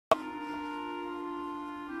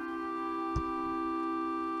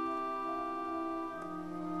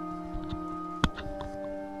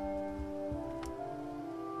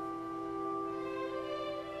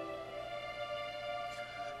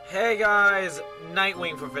Hey guys,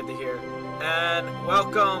 Nightwing for 50 here, and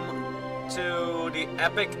welcome to the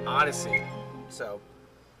Epic Odyssey. So,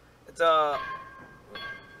 it's a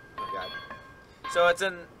it's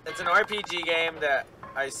an RPG game that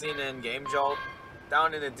I seen in Game Jolt,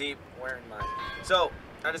 down in the deep, where in mine. So,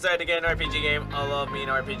 I decided to get an RPG game. I love me an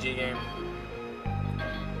RPG game.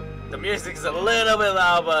 The music's a little bit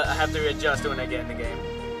loud, but I have to readjust when I get in the game.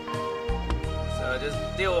 So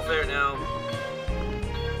just deal with it now.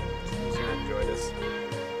 Enjoy this.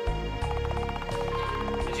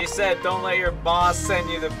 And she said, don't let your boss send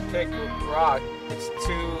you to pick rock. It's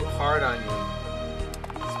too hard on you.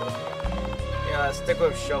 Yeah, stick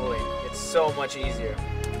with shoveling. It's so much easier.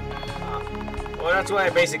 Well, that's what I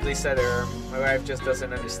basically said to her. My wife just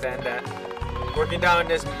doesn't understand that. Working down in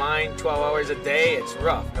this mine 12 hours a day, it's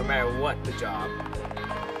rough, no matter what the job.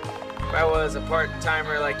 If I was a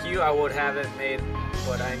part-timer like you, I would have it made,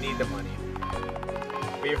 but I need the money.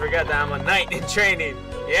 But you forget that I'm a knight in training.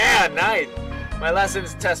 Yeah, knight. My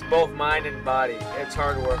lessons test both mind and body. It's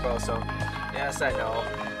hard work also. Yes, I know.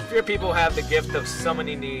 Few people have the gift of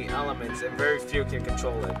summoning the elements, and very few can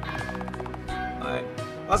control it.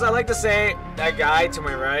 Also, I like to say that guy to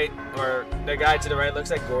my right, or the guy to the right,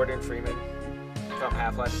 looks like Gordon Freeman from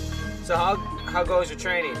Half-Life. So how goes your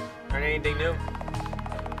training? Learn anything new?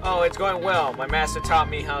 Oh, it's going well. My master taught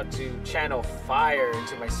me how to channel fire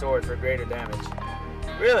into my sword for greater damage.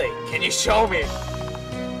 Really? Can you show me?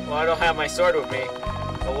 Well, I don't have my sword with me.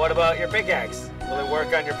 But what about your pickaxe? Will it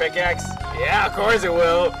work on your pickaxe? Yeah, of course it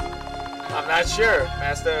will. I'm not sure.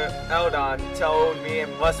 Master Eldon told me it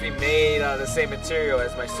must be made out of the same material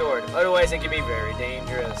as my sword. Otherwise, it can be very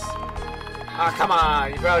dangerous. Ah, come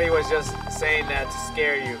on. He probably was just saying that to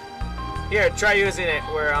scare you. Here, try using it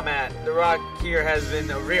where I'm at. The rock here has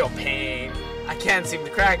been a real pain. I can't seem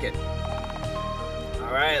to crack it.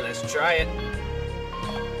 Alright, let's try it.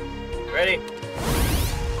 Ready?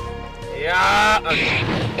 Yeah! Okay.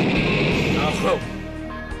 Oh.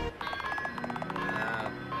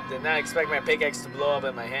 Did not expect my pickaxe to blow up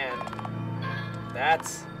in my hand.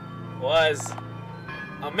 That was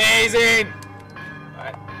amazing!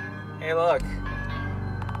 Alright. Hey, look.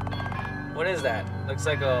 What is that? Looks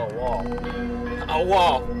like a wall. A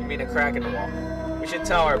wall! You mean a crack in the wall. We should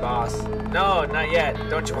tell our boss. No, not yet.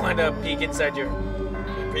 Don't you want to peek inside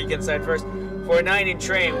first? For a knight in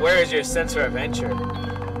train, where is your sense for adventure?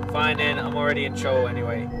 Fine, then. I'm already in trouble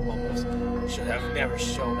anyway. Almost. Should have never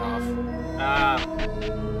shown off.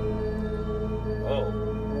 Whoa.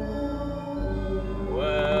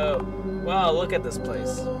 Whoa. Wow, look at this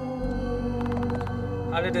place.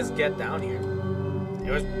 How did this get down here?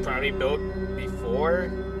 It was probably built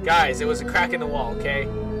before. Guys, it was a crack in the wall, okay?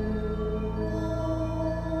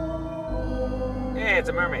 Hey, it's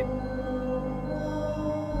a mermaid.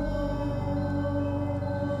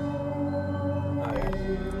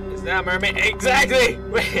 Is that a mermaid? Exactly!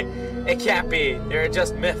 Wait, it can't be. They're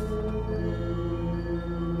just myth.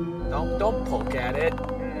 Don't poke at it.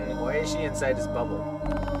 Why is she inside this bubble?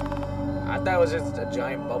 I thought it was just a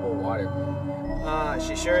giant bubble of water.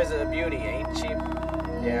 She sure is a beauty, ain't she?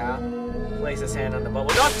 Yeah. Place his hand on the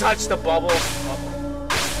bubble. Don't touch the bubble!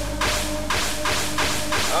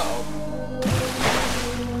 Uh-oh.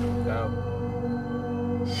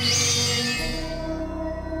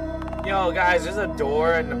 Yo, guys, there's a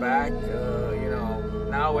door in the back. You know,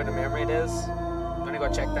 now where the mermaid is. I'm gonna go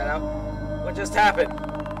check that out. What just happened?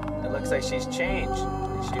 It looks like she's changed.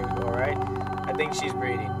 Is she alright? I think she's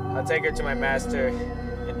breeding. I'll take her to my master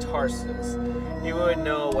in Tarsus. He would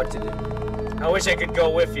know what to do. I wish I could go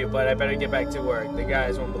with you, but I better get back to work. The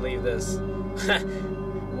guys won't believe this.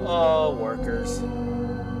 Oh, workers.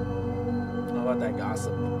 How about that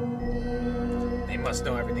gossip? They must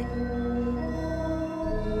know everything.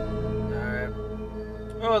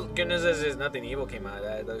 Well, good news is there's nothing evil came out of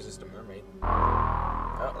that. That was just a mermaid.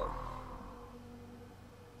 Uh-oh.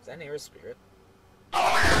 Is that near a spirit?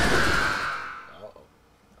 Uh-oh.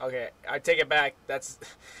 Okay, I take it back. That's...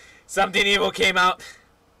 something evil came out.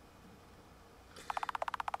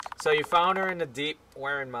 So you found her in the deep,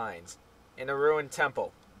 wearing mines. In a ruined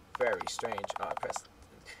temple. Very strange. Oh, I pressed...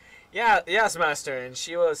 Yeah, yes, master. And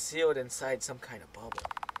she was sealed inside some kind of bubble.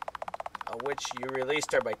 Which you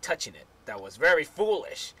released her by touching it. That was very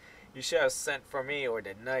foolish. You should have sent for me or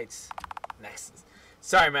the knights. Next.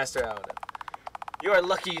 Sorry, Master Alden. You are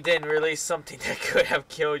lucky you didn't release something that could have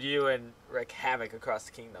killed you and wreak havoc across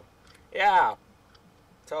the kingdom. Yeah.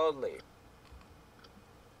 Totally.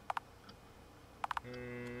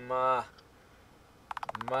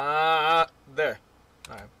 There.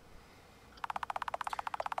 Alright.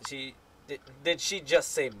 Did she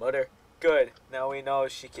just say mother? Good. Now we know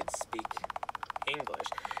she can speak English.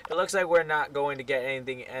 It looks like we're not going to get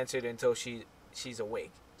anything answered until she's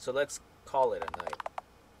awake. So let's call it a night.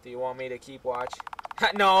 Do you want me to keep watch?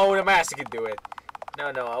 No, the master can do it. No,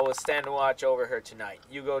 I will stand watch over her tonight.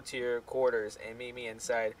 You go to your quarters and meet me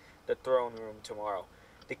inside the throne room tomorrow.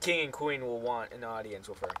 The king and queen will want an audience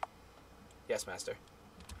with her. Yes, master.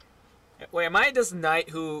 Wait, am I this knight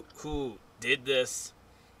who did this?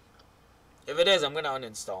 If it is, I'm gonna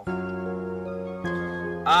uninstall.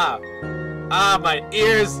 My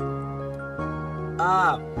ears.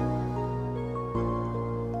 I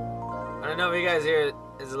don't know if you guys hear it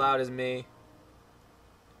as loud as me.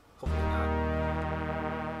 Hopefully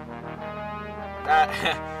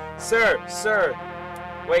not. Sir,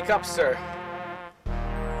 wake up, sir.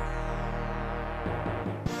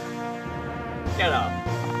 Get up.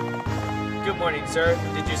 Good morning, sir.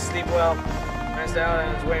 Did you sleep well? Master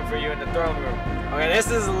Allen is waiting for you in the throne room. Okay, this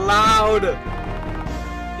is loud.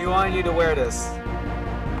 He wanted you to wear this.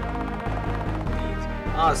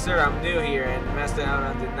 Oh, sir, I'm new here, and Master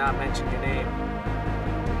Allen did not mention your name.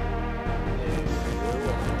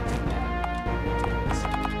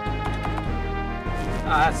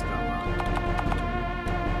 Oh, that's not wrong.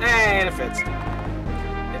 Hey, it fits.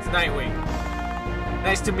 It's Nightwing.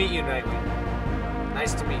 Nice to meet you, Nightwing.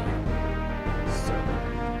 Nice to meet you. So,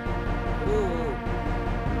 ooh.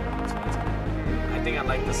 I think I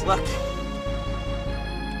like this look.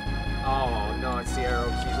 Oh, no, it's the arrow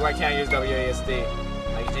keys. Why can't I use WASD?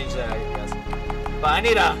 I can change that, I guess. But I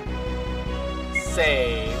need a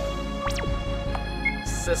save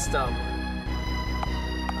system.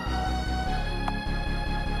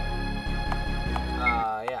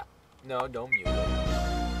 Yeah. No, don't mute it.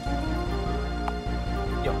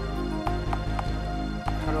 Yo.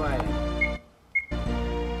 How do I...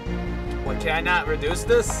 What, can I not reduce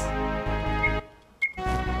this?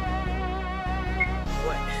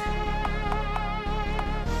 What?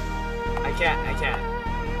 I can't.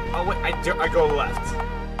 Oh, wait, I go left.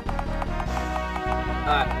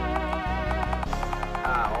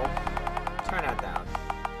 Ow. Turn that down.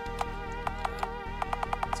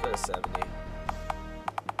 Let's go to 70.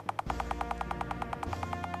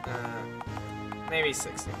 Maybe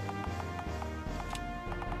 60.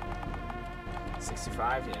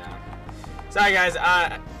 65, yeah. Sorry guys,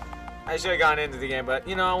 I should have gone into the game, but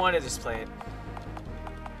you know, I want to just play it.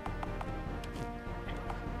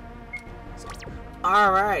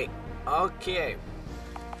 Alright, okay.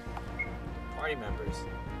 Party members.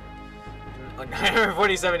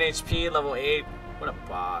 947 HP, level 8. What a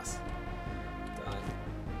boss.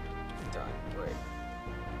 Done. Wait.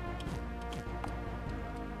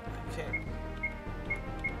 Okay.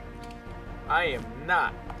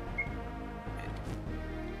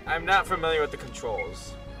 I'm not familiar with the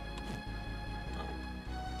controls. Oh.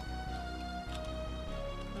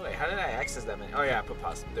 Wait, how did I access that menu? Oh yeah, I put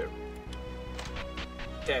pause there.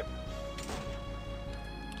 Okay.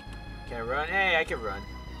 Can I run? Hey, I can run.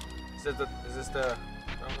 Is this the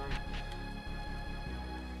throne room?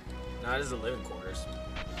 No, this is the living quarters.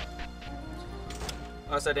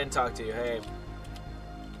 Also, I didn't talk to you. Hey.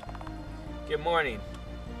 Good morning.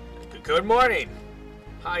 Good morning.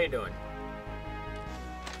 How you doing?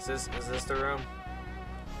 Is this the room?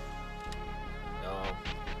 No.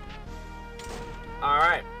 All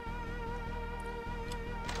right.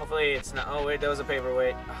 Hopefully it's not. Oh wait, that was a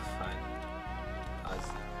paperweight. Oh, fine.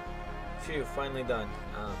 Phew, finally done.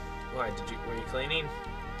 Why were you cleaning?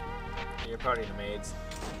 You're part of the maids.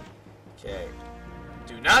 Okay.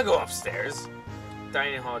 Do not go upstairs.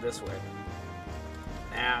 Dining hall this way.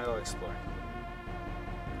 Nah, I'll go explore.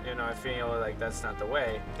 You know, I feel like that's not the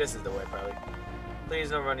way. This is the way, probably. Please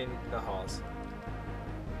no running the halls.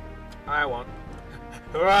 I won't.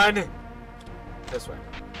 Run! This way.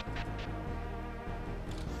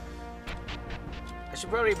 I should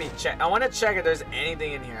probably be I want to check if there's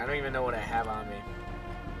anything in here. I don't even know what I have on me.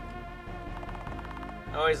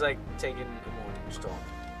 I always like taking a morning stroll.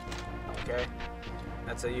 Okay.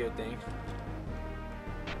 That's a you thing.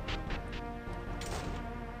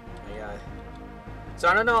 Yeah. So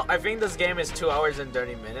I don't know. I think this game is 2 hours and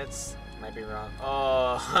 30 minutes. Might be wrong.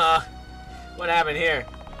 Oh, what happened here?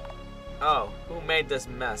 Oh, who made this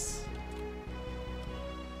mess?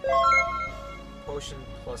 Potion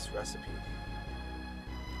plus recipe.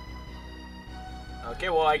 Okay,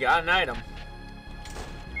 well I got an item.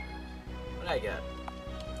 What did I get?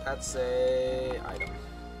 That's a item.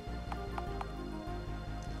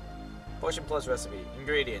 Potion plus recipe.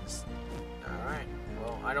 Ingredients. Alright.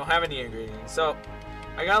 Well, I don't have any ingredients. So,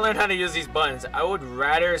 I gotta learn how to use these buttons. I would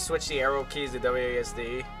rather switch the arrow keys to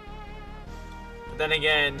WASD. But then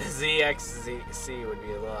again, ZXC would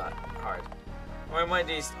be a lot hard. Why might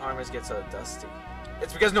these armors get so dusty?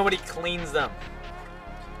 It's because nobody cleans them.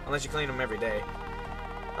 Unless you clean them every day.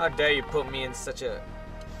 How dare you put me in such a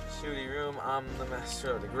shooty room? I'm the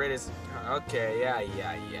master of the greatest. Okay, yeah.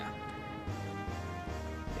 You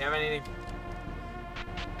have anything?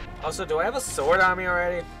 Also, do I have a sword on me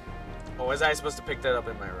already? Or was I supposed to pick that up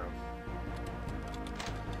in my room?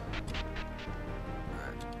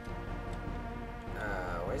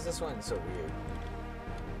 Why is this one so weird?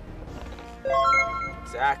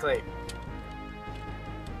 Exactly.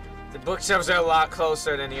 The bookshelves are a lot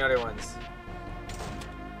closer than the other ones.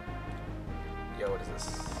 Yo, what is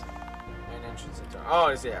this? Main entrance into.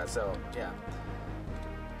 Oh, yeah. So yeah.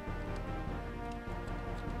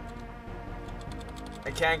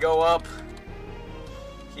 I can't go up.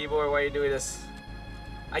 Keyboard, why are you doing this?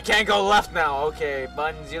 I can't go left now. Okay,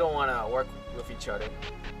 buttons, you don't want to work with each other.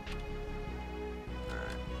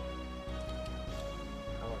 Alright.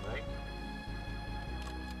 Hello, night.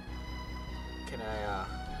 Can I,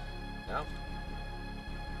 no?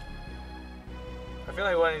 I feel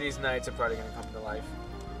like one of these nights are probably going to come to life.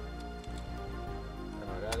 I don't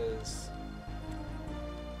know what that is.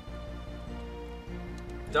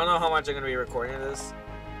 Don't know how much I'm going to be recording of this.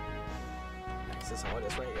 This hole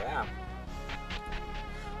this way, yeah.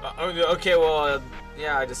 Okay, well,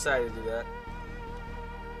 yeah, I decided to do that.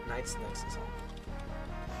 Night's next is home.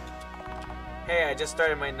 Hey, I just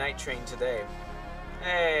started my night train today.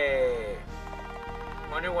 Hey!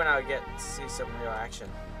 Wonder when I'll get to see some real action.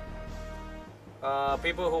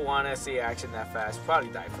 People who want to see action that fast probably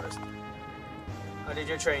die first. How did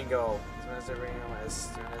your train go? As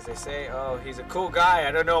soon as they say, oh, he's a cool guy.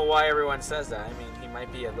 I don't know why everyone says that. I mean, he might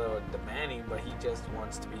be a little demanding, but he just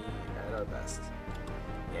wants to be at our best.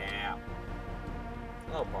 Yeah.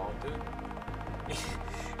 Hello, ball, dude.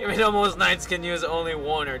 Even though most knights can use only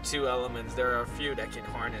 1 or 2 elements, there are a few that can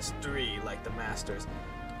harness 3, like the masters.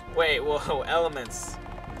 Wait, whoa, elements.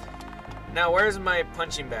 Now, where's my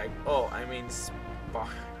punching bag? Oh, I mean, sparring.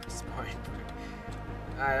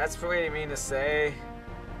 That's pretty mean to say.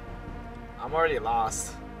 I'm already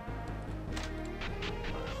lost.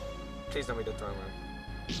 Please don't be the throne room.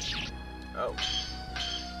 Oh.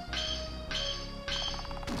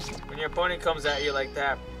 When your opponent comes at you like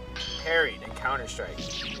that, parry and counter strike.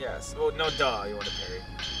 Yes. Oh no, duh. You want to parry.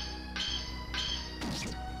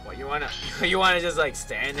 What you wanna just like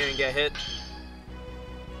stand there and get hit?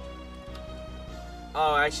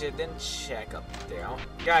 Oh, actually, I didn't check up there.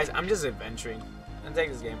 Guys, I'm just adventuring. I'm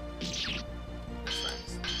taking this game.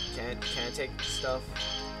 Can I take stuff?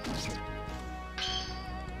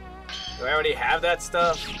 Do I already have that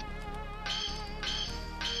stuff?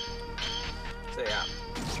 So yeah.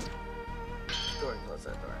 Go ahead and close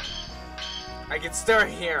that door. I can still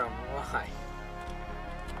hear him. Why?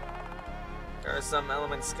 There are some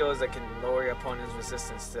element skills that can lower your opponent's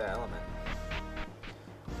resistance to that element.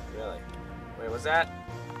 Really? Wait, was that?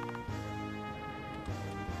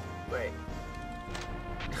 Wait.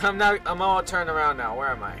 I'm all turned around now. Where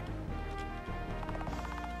am I?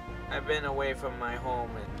 I've been away from my home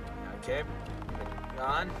and, okay, been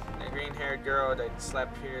gone. The green-haired girl that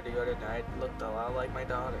slept here the other night looked a lot like my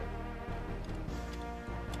daughter.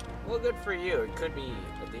 Well, good for you. It could be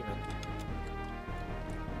a demon.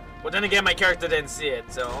 Well, then again, my character didn't see it,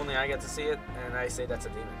 so only I get to see it, and I say that's a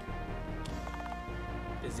demon.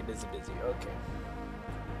 Busy, busy, busy. Okay.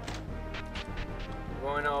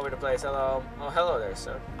 Going all over the place. Hello. Oh, hello there,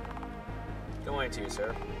 sir. Good morning to you,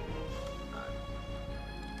 sir.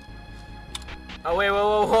 Oh, wait,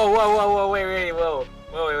 whoa, wait, whoa,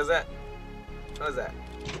 wait, what's that? What was that?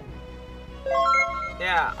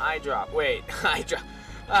 Yeah, eye drop. Wait, eye drop.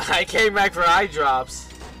 I came back for eye drops.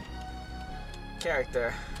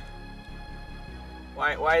 Character.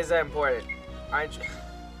 Why is that important?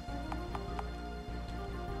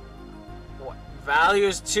 What? Value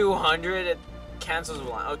is 200. It cancels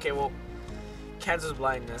blind. Okay, well, cancels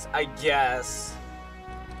blindness. I guess.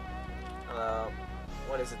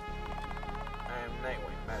 What is it? I am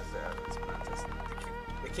Nightwing, Master.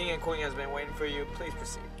 The king and queen has been waiting for you. Please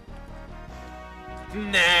proceed.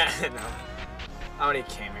 Nah, no. I already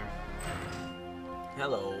came here.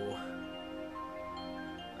 Hello.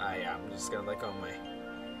 Yeah, I'm just gonna let go of my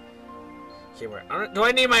keyboard. Do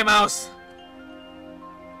I need my mouse?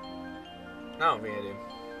 No, maybe I do.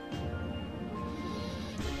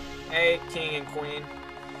 Hey, king and queen.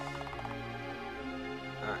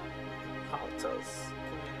 Politos.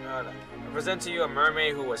 I present to you a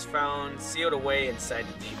mermaid who was found sealed away inside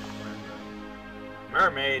the deep.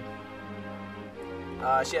 Mermaid?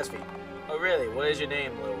 She has feet. Oh, really? What is your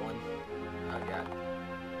name, little one? Oh, God.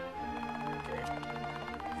 Okay.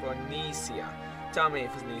 Phoenicia. Tell me,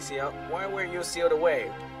 Phoenicia, why were you sealed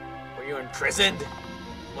away? Were you imprisoned?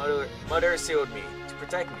 Mother sealed me to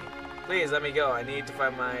protect me. Please let me go. I need to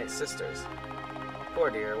find my sisters. Poor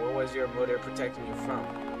dear, what was your mother protecting you from?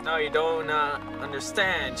 No, you don't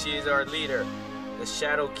understand. She's our leader. The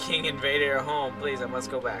Shadow King invaded our home. Please, I must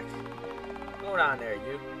go back. Hold on there,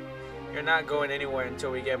 you. You're not going anywhere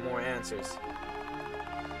until we get more answers.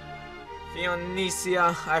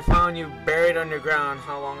 Fionicia, I found you buried underground.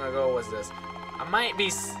 How long ago was this? I might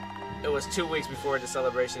be... It was 2 weeks before the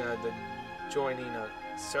celebration of the joining of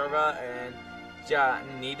Serva and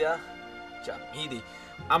Jamidi.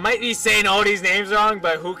 I might be saying all these names wrong,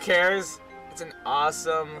 but who cares? It's an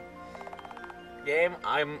awesome game.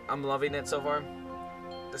 I'm loving it so far.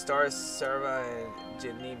 The stars Serva and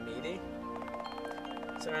Jamidi.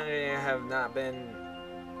 Serenity have not been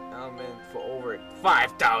for over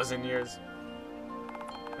 5,000 years.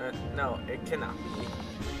 No, it cannot be.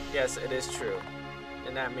 Yes, it is true.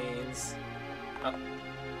 And that means... Oh,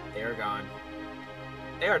 they are gone.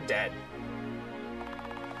 They are dead.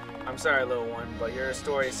 I'm sorry, little one, but your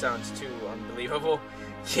story sounds too unbelievable.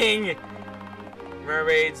 King,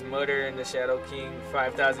 mermaids, mother, and the Shadow King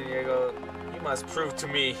 5,000 years ago. You must prove to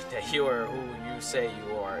me that you are who you say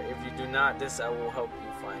you are. If you do not, this I will help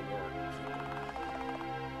you find your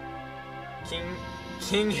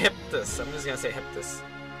King Hyptus. I'm just gonna say Hyptus.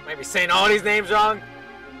 Might be saying all these names wrong.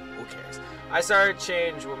 Who cares? I saw it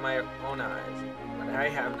change with my own eyes, but I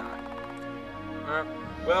have not.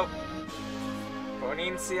 Well,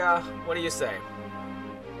 Ponincia, what do you say?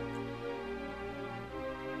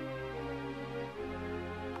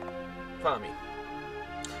 Follow me.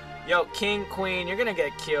 Yo, King, Queen, you're gonna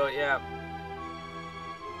get killed, yeah.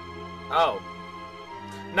 Oh.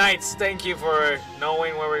 Knights, thank you for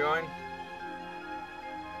knowing where we're going.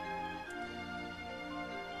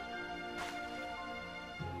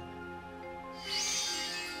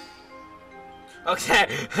 Okay,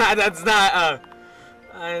 that's not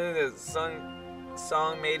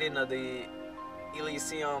song maiden of the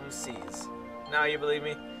Elysium Seas. Now you believe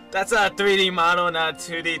me? That's a 3D model, not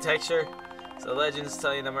 2D texture. So legends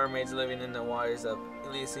tell you the mermaids living in the waters of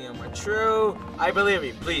Elysium are true. I believe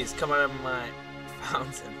you. Please come out of my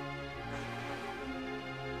fountain.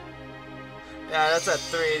 Yeah, that's a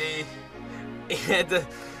 3D. It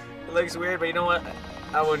looks weird, but you know what?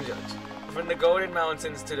 I wouldn't judge. From the Golden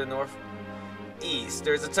Mountains to the northeast,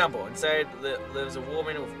 there's a temple. Inside lives a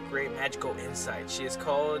woman with great magical insight. She is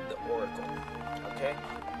called the Oracle. Okay?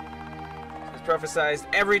 She's prophesied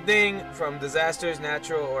everything from disasters,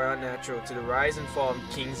 natural or unnatural, to the rise and fall of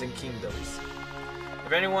kings and kingdoms.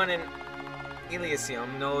 If anyone in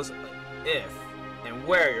Elysium knows if and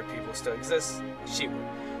where your people still exist, she would.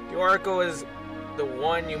 The Oracle is the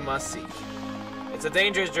one you must seek. It's a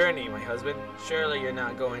dangerous journey, my husband. Surely you're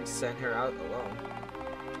not going to send her out alone.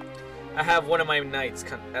 I have one of my knights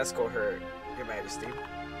escort her, Your Majesty.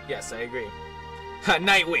 Yes, I agree.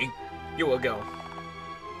 Nightwing, you will go.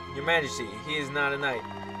 Your Majesty, he is not a knight.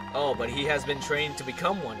 Oh, but he has been trained to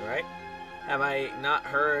become one, right? Have I not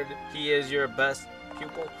heard he is your best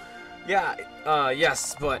pupil? Yeah,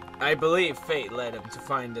 yes, but I believe fate led him to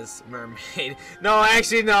find this mermaid. No,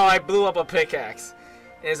 actually, no, I blew up a pickaxe.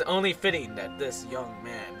 It is only fitting that this young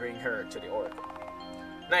man bring her to the Oracle.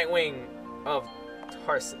 Nightwing of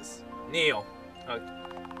Tarsus. Kneel.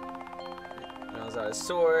 Nails out his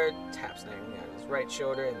sword, taps Nightwing on his right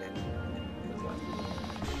shoulder, and then his left.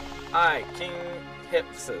 I, King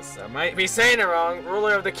Hypsus, I might be saying it wrong,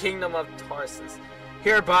 ruler of the kingdom of Tarsus,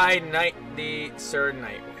 hereby knight thee, Sir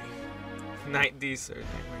Nightwing. Knight thee, Sir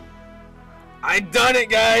Nightwing. I done it,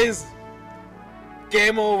 guys!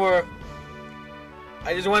 Game over.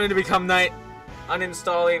 I just wanted to become knight.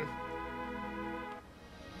 Uninstalling.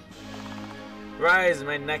 Rise,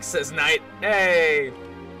 my next says knight. Hey!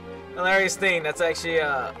 Hilarious thing, that's actually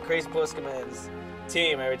Crazy Postman's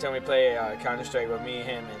team. Every time we play Counter-Strike with me,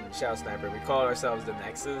 him, and Shadow Sniper, we call ourselves the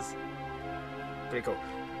Nexus. Pretty cool.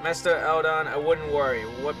 Master Eldon, I wouldn't worry.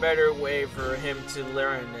 What better way for him to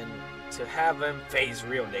learn than to have him face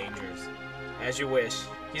real dangers? As you wish.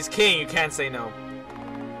 He's king, you can't say no.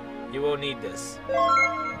 You will need this.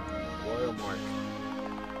 Royal Mark.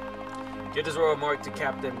 Give this Royal Mark to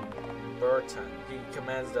Captain Burton. He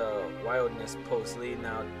commands the wilderness post leading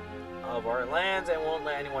out of our lands and won't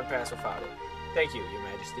let anyone pass without it. Thank you, Your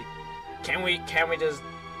Majesty. Can we just...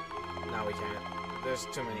 No, we can't. There's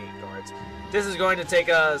too many guards. This is going to take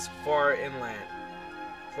us far inland.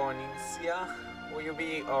 Phoenicia? Will you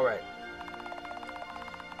be... Alright.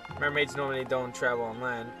 Mermaids normally don't travel on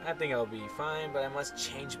land. I think I'll be fine, but I must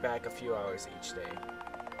change back a few hours each day.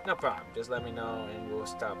 No problem. Just let me know and we'll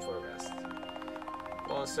stop for a rest.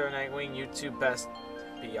 Well, Sir Nightwing, you two best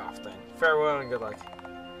be off then. Farewell and good luck.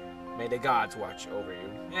 May the gods watch over you.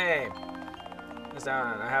 Hey! Miss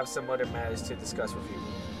Down, I have some other matters to discuss with you.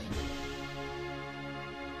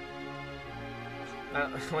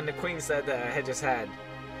 When the queen said that, I had just had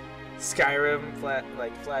Skyrim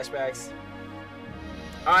flashbacks.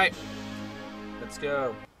 Alright, let's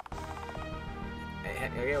go.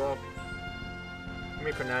 Okay, well,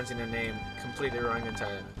 me pronouncing the name completely wrong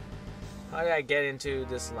entirely. How did I get into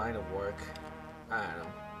this line of work? I don't know.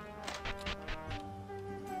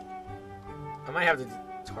 I might have to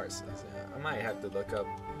Tarsus. Yeah, I might have to look up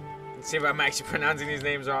and see if I'm actually pronouncing these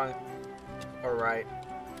names wrong or right.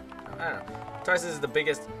 I don't know. Tarsus is the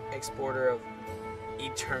biggest exporter of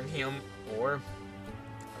Eternium ore.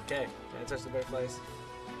 Okay, can I touch the butterflies?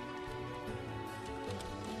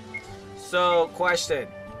 So, question.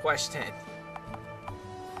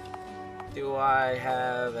 Do I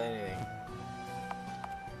have anything?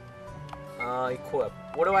 Equip.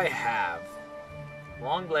 What do I have?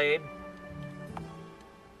 Long blade.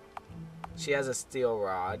 She has a steel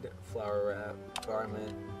rod, flower wrap,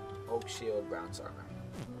 garment, oak shield, bronze armor.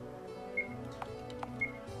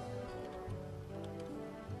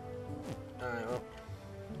 Alright, well.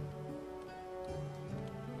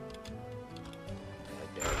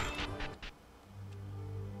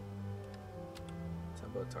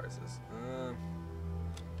 Temple of Tarsus.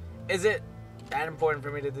 Is it that important for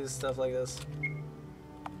me to do stuff like this?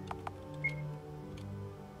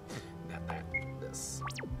 Not that. This.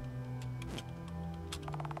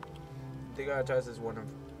 The god of Tarsus is one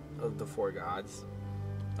of the 4 gods.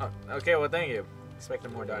 Oh, okay, well, thank you.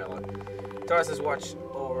 Expecting more dialogue. Tarsus watch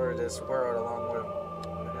over this world along with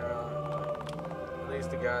at least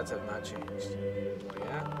the gods have not changed. Oh,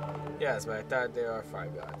 yeah? Yes, but I thought there are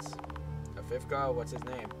 5 gods. A 5th god, what's his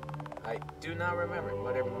name? I do not remember.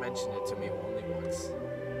 Mother mentioned it to me only once.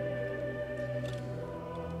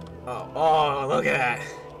 Oh, look at that!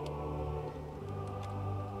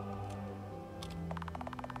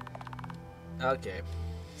 Okay.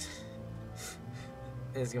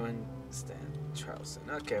 Is going to stand Charleston.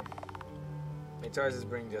 Okay. May Tarsus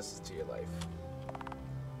bring justice to your life.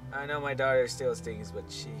 I know my daughter steals things,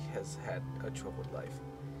 but she has had a troubled life.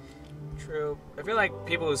 True. I feel like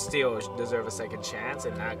people who steal deserve a second chance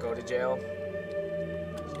and not go to jail.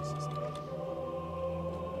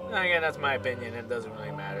 Again, that's my opinion. It doesn't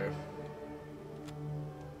really matter.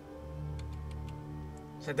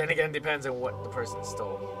 And then again, it depends on what the person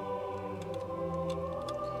stole.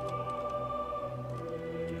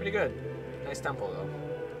 Pretty good. Nice temple, though.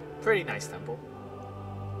 Pretty nice temple.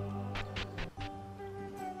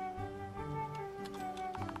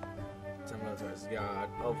 God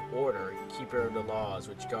of order, keeper of the laws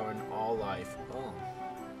which govern all life. Oh.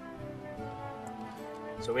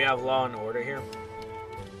 So we have law and order here.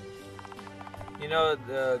 You know,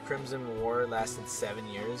 the Crimson War lasted 7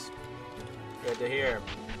 years. Good to hear.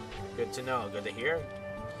 Good to know. Good to hear.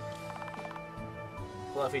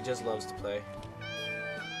 Fluffy just loves to play.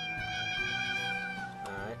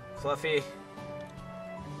 Alright. Fluffy,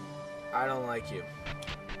 I don't like you.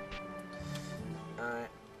 Alright.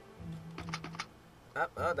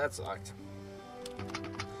 Oh, that's locked.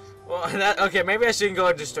 Well, okay, maybe I shouldn't go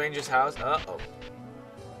into stranger's house. Uh-oh.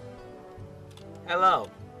 Hello.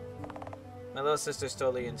 My little sister's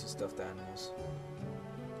totally into stuffed animals.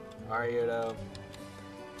 Are you, though?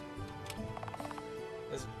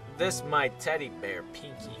 Is this my teddy bear,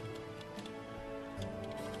 Pinky?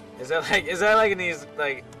 Is that like in these,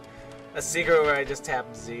 like, a secret where I just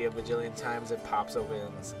tap Z a bajillion times, it pops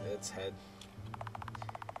open its head?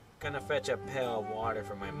 Gonna fetch a pail of water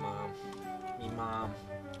for my mom. Me mom.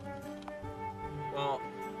 Well,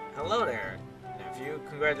 hello there, nephew.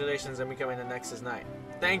 Congratulations on becoming the Nexus Knight.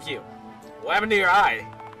 Thank you. What happened to your eye?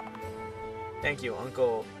 Thank you,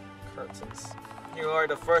 Uncle Curtis. You are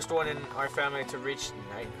the first one in our family to reach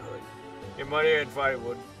knighthood. Your mother and father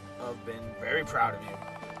would have been very proud of you.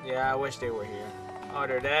 Yeah, I wish they were here. Oh,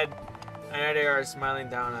 they're dead? I know they are smiling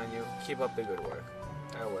down on you. Keep up the good work.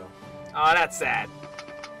 I will. Oh, that's sad.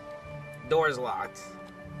 Door's locked.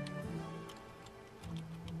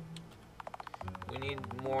 We need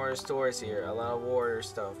more stores here. A lot of water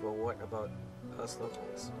stuff, but what about us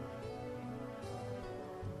locals?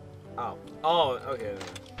 Oh, okay.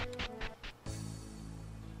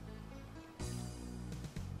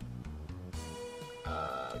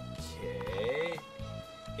 Okay.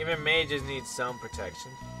 Even mages need some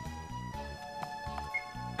protection.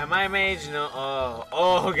 Am I a mage? No.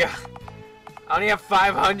 Oh god. I only have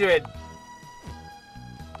 500.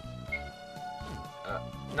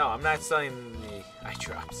 No, I'm not selling the eye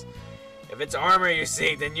drops. If it's armor you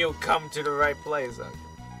seek, then you'll come to the right place.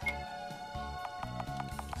 Okay.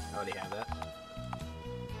 I already have that.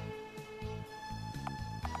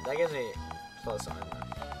 that gives me plus on.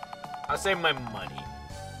 I'll save my money.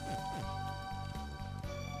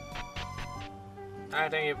 I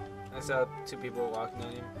think I saw 2 people walking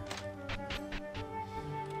on him.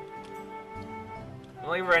 I'm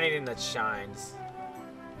looking for anything that shines.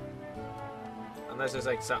 Unless there's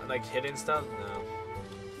like something like hidden stuff. No.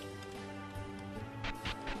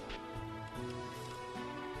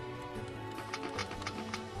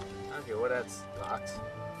 Okay, well that's locked.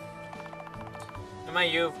 In my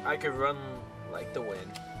youth, I could run like the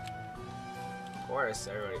wind. Of course,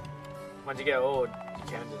 everybody. Once you get old, you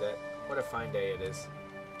can't do that. What a fine day it is.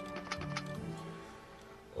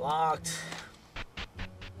 Locked.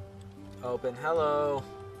 Open. Hello.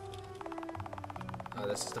 Oh,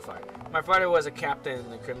 this is the fire. My father was a captain in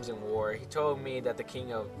the Crimson War. He told me that the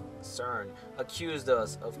king of CERN accused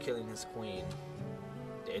us of killing his queen.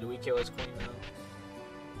 Did we kill his queen now?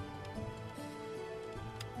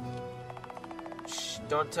 Shh,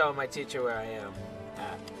 don't tell my teacher where I am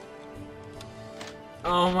at.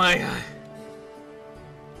 Oh my god.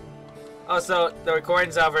 Oh, so the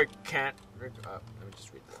recording software can't. Let me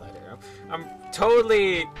just read the letter. I'm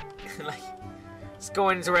totally like just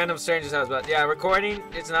going into random strangers' house, but yeah, recording.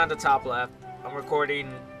 It's not the top left. I'm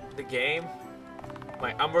recording the game.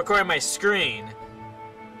 I'm recording my screen.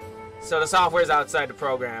 So the software is outside the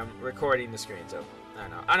program, recording the screen. So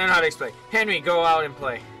I don't know how to explain. Henry, go out and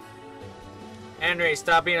play. Henry,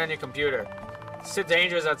 stop being on your computer. It's too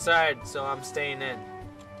dangerous outside, so I'm staying in.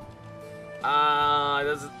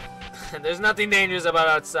 There's nothing dangerous about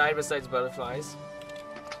outside besides butterflies.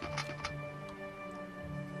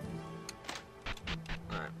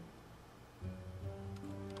 Alright.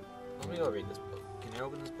 Let me go read this book. Can I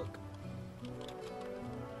open this book?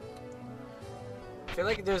 I feel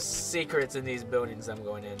like there's secrets in these buildings I'm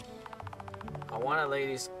going in. I want a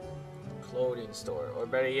lady's clothing store. Or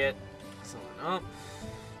better yet, someone. Oh,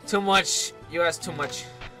 too much. You asked too much.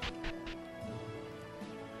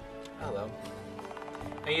 Hello.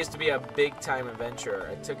 I used to be a big-time adventurer.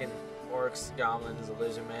 I took in orcs, goblins, a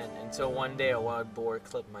lizard man, until one day a wild boar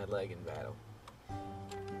clipped my leg in battle.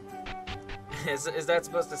 Is that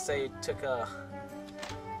supposed to say you took an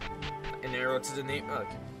arrow to the knee?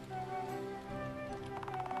 Okay.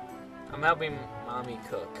 I'm helping mommy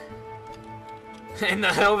cook. And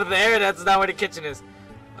over there, that's not where the kitchen is.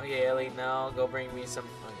 Okay, Ellie, now go bring me some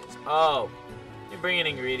onions. Oh, you're bringing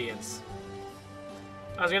ingredients.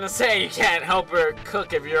 I was gonna say, you can't help her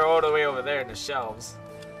cook if you're all the way over there in the shelves.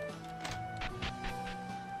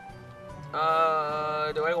 Do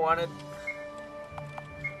I want it?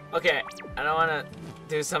 Okay, I don't want to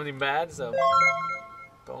do something bad, so...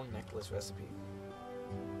 Bone necklace recipe.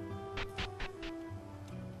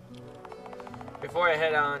 Before I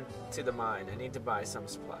head on to the mine, I need to buy some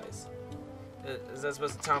supplies. Is that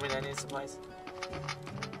supposed to tell me that I need supplies?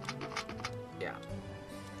 Yeah.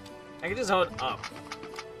 I can just hold up.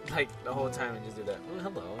 Like, the whole time and just do that. Oh,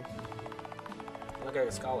 hello. I look like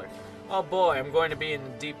a scholar. Oh boy, I'm going to be in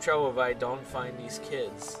deep trouble if I don't find these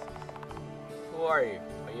kids. Who are you?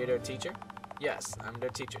 Are you their teacher? Yes, I'm their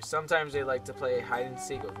teacher. Sometimes they like to play hide and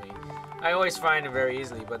seek with me. I always find them very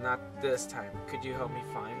easily, but not this time. Could you help me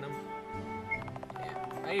find them? Yeah,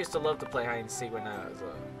 I used to love to play hide and seek when I was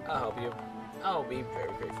little. I'll help you. I'll be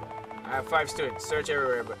very grateful. I have 5 students. Search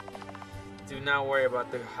everywhere, but do not worry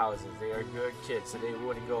about the houses. They are good kids, so they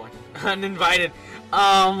wouldn't go in. Uninvited.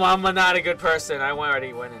 I'm not a good person. I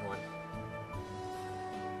already went in one.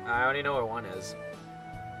 I already know where one is.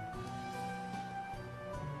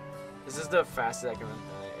 This is the fastest I can run.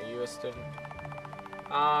 Are you a student?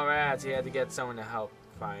 Alright, so you had to get someone to help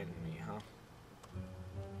find me, huh?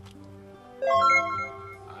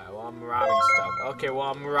 Alright, well, I'm robbing stuff. Okay, well,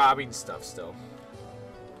 I'm robbing stuff still.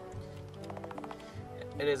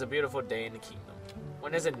 It is a beautiful day in the kingdom.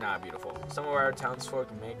 When is it not beautiful? Some of our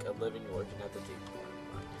townsfolk make a living working at the deep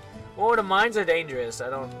mine. Well, the mines are dangerous. I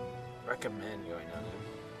don't recommend going on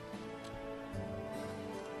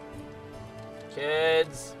there.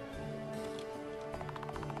 Kids.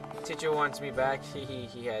 Teacher wants me back.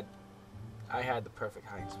 I had the perfect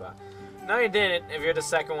hiding spot. No, you didn't. If you're the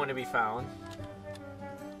second one to be found.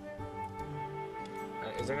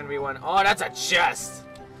 Is there gonna be one? Oh, that's a chest.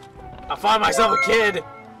 I found myself a kid.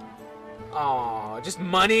 Oh, just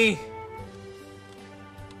money.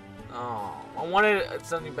 Oh, I wanted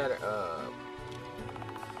something better.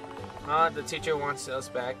 The teacher wants us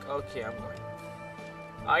back. Okay, I'm going.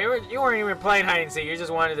 Oh, you weren't even playing hide and seek. You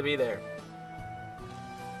just wanted to be there.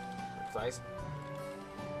 Flies.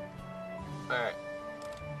 Alright.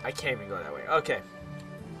 I can't even go that way. Okay.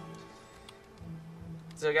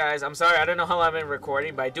 So guys, I'm sorry, I don't know how long I've been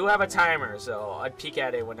recording, but I do have a timer, so I'd peek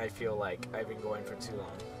at it when I feel like I've been going for too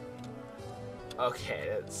long.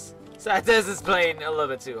 Okay, this is playing a little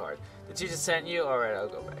bit too hard. The teacher sent you? Alright, I'll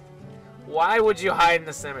go back. Why would you hide in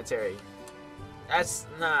the cemetery? That's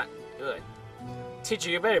not good. Teacher,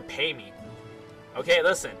 you better pay me. Okay,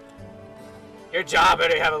 listen. Your job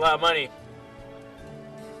better have a lot of money.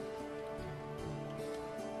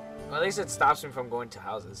 Well, at least it stops me from going to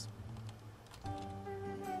houses.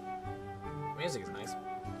 Music is nice.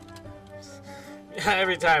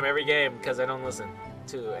 Every time, every game, because I don't listen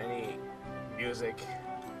to any music.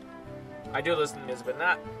 I do listen to music, but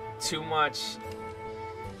not too much,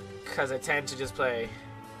 because I tend to just play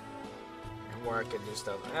and work and do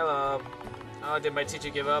stuff. Hello. Oh, did my teacher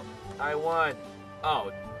give up? I won.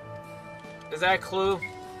 Oh. Is that a clue?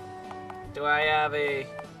 Do I have a...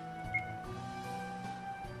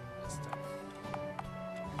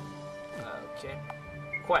 Okay.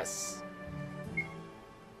 Quests.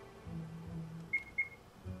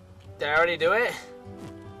 Did I already do it?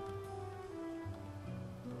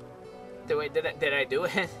 Did I do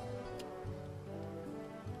it?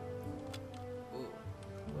 Ooh.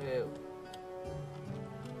 Whoa.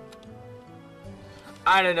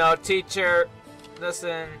 I don't know, teacher.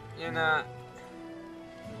 Listen, you're not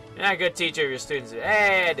a good teacher of your students.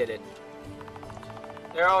 Hey, I did it.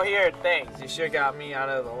 They're all here. Thanks. You sure got me out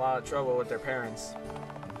of a lot of trouble with their parents.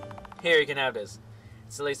 Here, you can have this.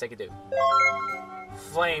 It's the least I could do.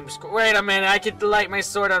 Flames. Wait a minute. I could light my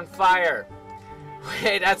sword on fire.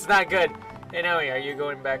 Wait, that's not good. Hey, Noe, are you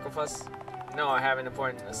going back with us? No, I have an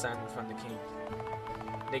important assignment from the king.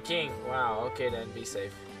 The king? Wow. Okay, then. Be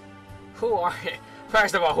safe. Who are you?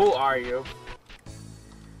 First of all, who are you?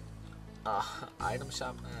 Item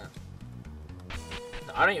shop?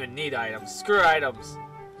 No, I don't even need items. Screw items.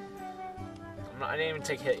 I didn't even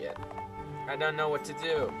take hit yet. I don't know what to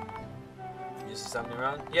do. You see something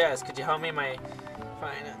wrong? Yes, could you help me? My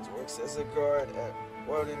finance works as a guard at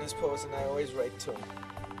Wilderness Post, and I always write to him.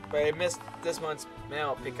 But I missed this month's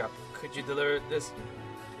mail pickup. Could you deliver this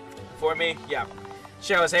for me? Yeah.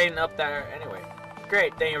 Sure, I was heading up there anyway.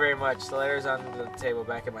 Great, thank you very much. The letter's on the table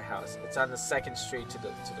back at my house. It's on the 2nd street to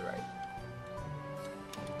the right.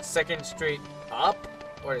 2nd street up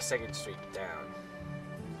or the 2nd street down?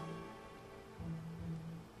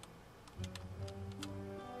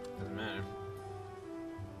 Doesn't matter.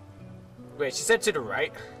 Wait, she said to the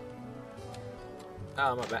right?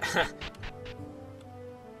 Oh, my bad.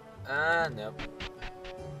 Nope.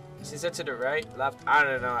 She said to the right, left. I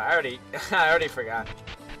don't know. I already forgot.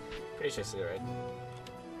 Pretty sure it's to the right.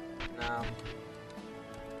 No.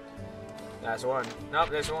 That's one. Nope,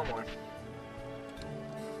 there's one more.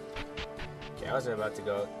 Okay, I wasn't about to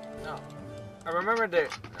go. No. I remember the...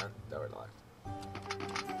 No, that were locked.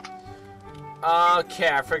 Okay,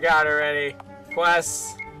 I forgot already.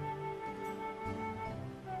 Quests.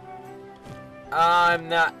 I'm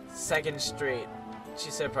not 2nd Street. She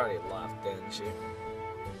said probably left, didn't she?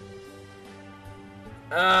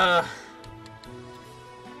 I'm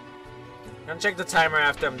gonna check the timer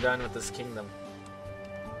after I'm done with this kingdom.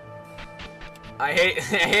 I hate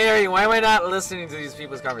hearing. Why am I not listening to these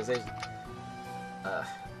people's conversations?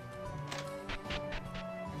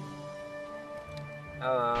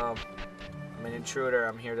 Hello. I'm an intruder.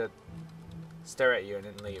 I'm here to stare at you and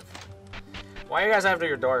then leave. Why are you guys after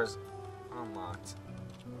your doors unlocked?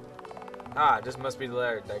 Ah, this must be the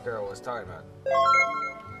letter that girl was talking about.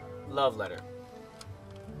 Love letter.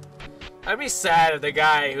 I'd be sad if the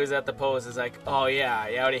guy who's at the post is like, oh yeah,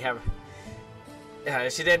 I already have. Yeah,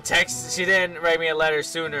 she didn't write me a letter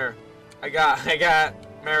sooner. I got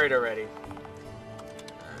married already.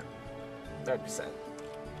 That'd be sad.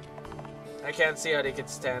 I can't see how they could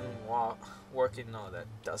stand while working all that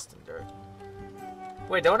dust and dirt.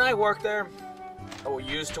 Wait, don't I work there? Oh,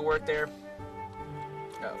 used to work there?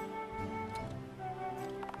 Oh.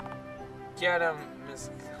 Get him, Miss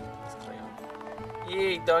Cleon.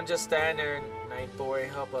 Yee, don't just stand there, night boy.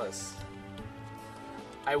 Help us.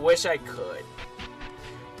 I wish I could.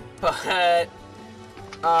 But,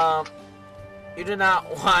 you do not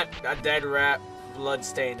want a dead rat blood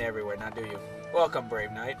stained everywhere, now do you? Welcome,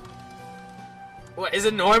 brave knight. What, is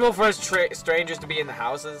it normal for us strangers to be in the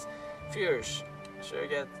houses? Phew, sure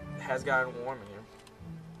has gotten warm in here.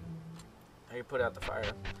 I can put out the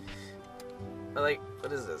fire. But like,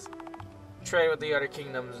 what is this? Trade with the other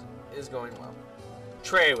kingdoms is going well.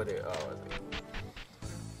 Trade with it. Oh,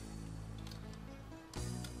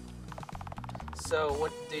 so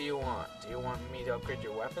what do you want? Do you want me to upgrade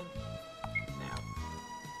your weapon? No.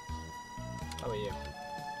 How about you?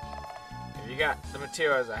 If you got the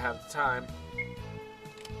materials, I have the time.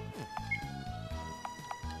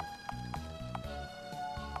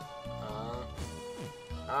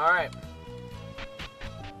 Alright.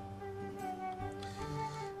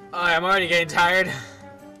 I'm already getting tired.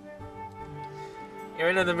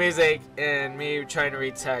 Even though the music and me trying to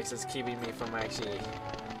read text is keeping me from actually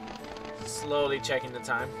slowly checking the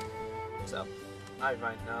time. So, I'm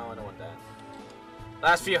fine. No, I don't want that.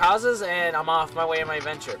 Last few houses and I'm off my way on my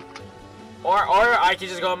adventure. Or I can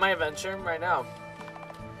just go on my adventure right now.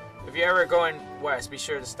 If you're ever going west, be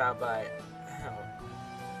sure to stop by.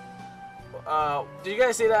 Did you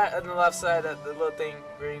guys see that on the left side, that the little thing,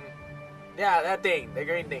 green? Yeah, that thing, the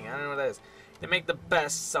green thing. I don't know what that is. They make the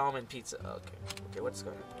best salmon pizza. Okay, what's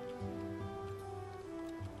going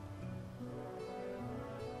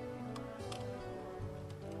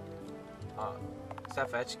on? Is that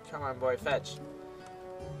fetch? Come on, boy, fetch.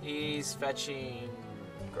 He's fetching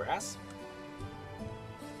grass?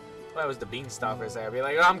 Well, that was the beanstalk for a second. I'd be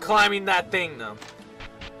like, oh, I'm climbing that thing now.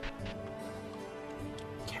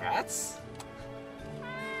 Cats?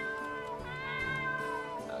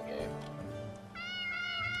 Okay.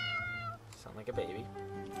 Sound like a baby.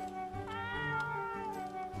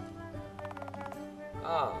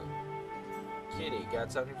 Oh. Kitty, got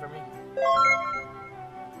something for me?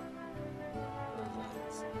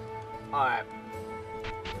 Alright.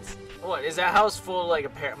 What, is that house full of like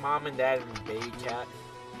a mom and dad and baby cat?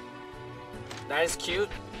 That is cute,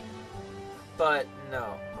 but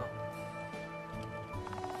no.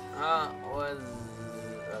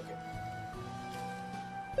 Okay.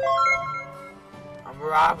 I'm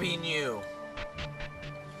robbing you.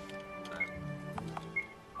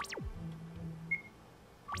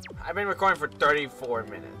 I've been recording for 34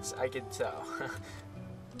 minutes. I can tell.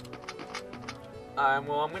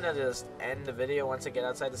 Well, I'm gonna just end the video once I get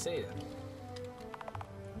outside the city then.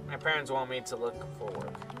 My parents want me to look for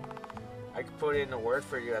work. I could put in a word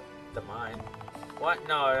for you at the mine. What?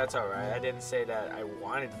 No, that's alright. I didn't say that I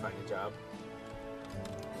wanted to find a job.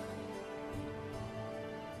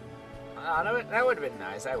 That would have been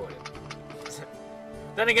nice. I wouldn't.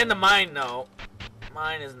 Then again, the mine, no.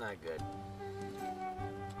 Mine is not good.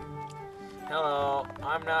 Hello.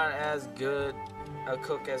 I'm not as good a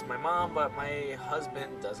cook as my mom, but my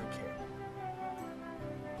husband doesn't care.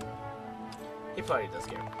 He probably does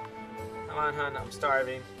care. Come on, hon. I'm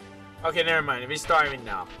starving. Okay, never mind. If he's starving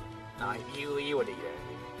now. No, he would eat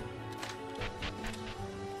anything.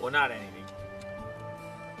 Well, not anything.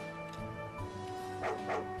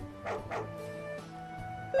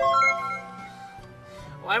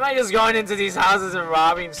 Why am I just going into these houses and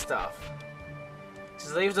robbing stuff?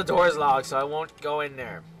 Just leave the doors locked so I won't go in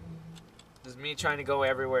there. Just me trying to go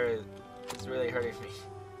everywhere is really hurting me.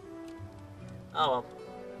 Oh well.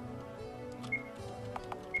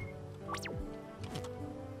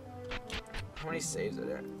 How many saves are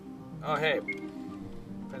there? Oh hey.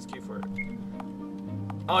 Press Q for it.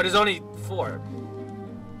 Oh, there's only 4.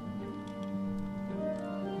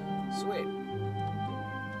 Sweet.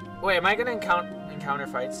 Wait, am I gonna encounter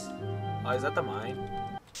fights? Oh, is that the mine?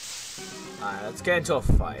 Alright, let's get into a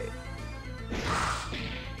fight.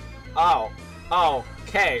 Oh. Oh,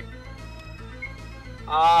 okay.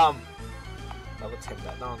 Level 10,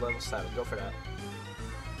 no, level 7, go for that.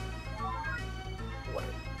 What?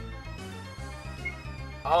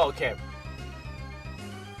 Oh, okay.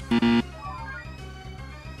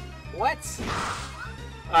 What?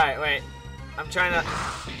 Alright, wait. I'm trying to...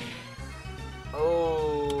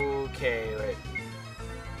 Okay, wait.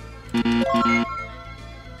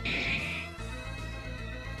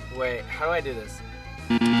 Wait, how do I do this?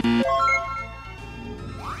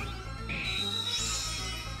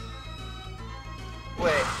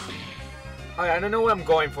 Wait. Okay, I don't know what I'm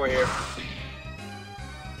going for here.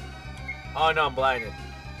 Oh no, I'm blinded.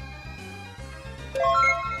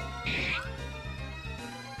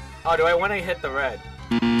 Oh, do I want to hit the red?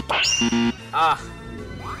 Ah.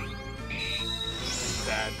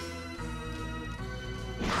 Sad.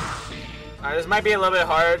 Alright, this might be a little bit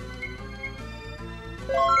hard.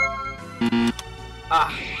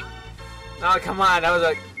 Ah. No, come on, that was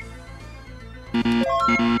a...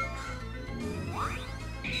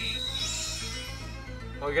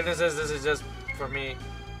 Oh goodness, this is just for me.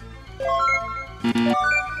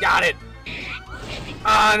 Got it!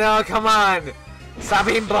 Oh no, come on! Stop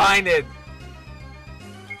being blinded!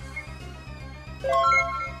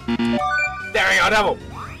 There we go, double!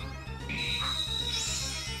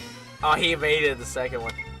 Oh, he evaded the second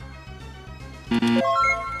one.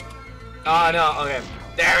 Oh no, okay.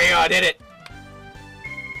 There we go, I did it!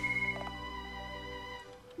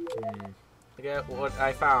 Look at what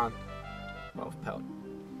I found. Oh, pelt.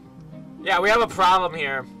 Yeah, we have a problem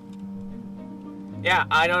here. Yeah,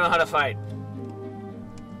 I don't know how to fight.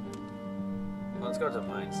 Well, let's go to the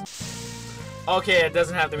mines. Okay, it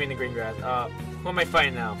doesn't have to be in the green grass. Who am I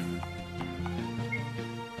fighting now?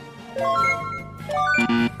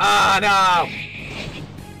 Ah, no!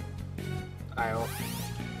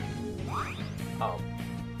 Oh.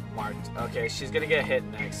 Marked. Okay, she's gonna get hit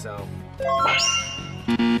next, so...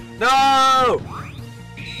 No!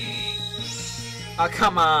 Oh,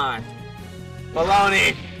 come on.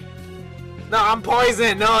 Baloney! No, I'm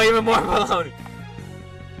poisoned! No, even more baloney!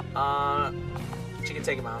 She can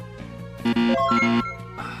take him out.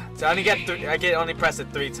 So I only get I can only press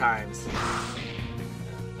it 3 times.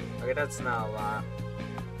 Okay, that's not a lot.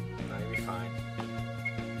 No, you'll be fine.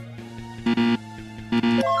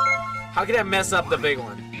 How can I mess up the big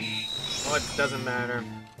one? Oh, it doesn't matter.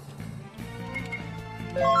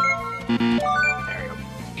 There you go.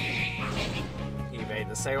 He evaded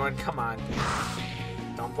the second one. Come on.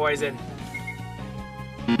 Don't poison.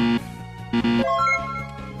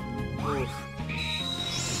 Oof.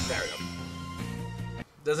 There we go.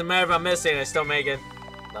 Doesn't matter if I'm missing, I still make it.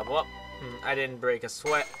 Level up. I didn't break a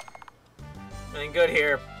sweat. Feeling good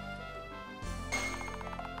here.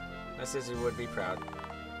 My sister would be proud.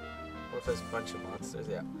 What if there's a bunch of monsters?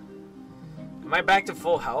 Yeah. Am I back to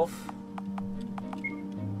full health?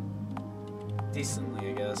 Decently,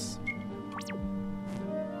 I guess.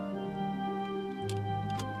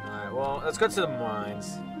 Alright, well, let's go to the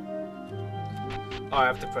mines. Oh, I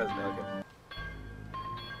have to press that. Okay.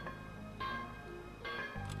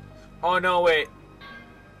 Oh, no, wait.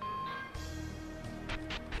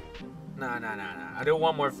 Nah. I'll do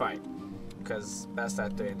one more fight. Because best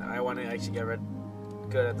at 3. I want to actually get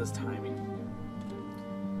good at this timing.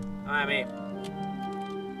 Alright, mate.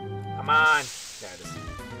 Come on. There it is.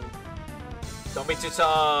 Don't be too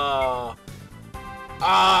tall.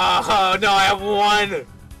 Oh, no, I have 1.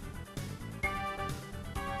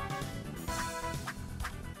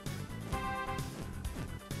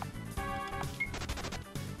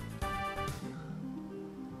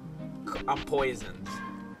 I'm poisoned.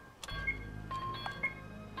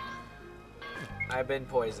 I've been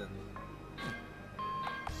poisoned.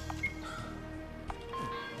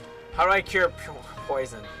 How do I cure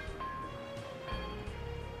poison?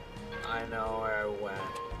 I know where I went.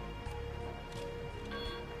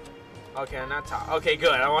 Okay, I'm not talking. Okay,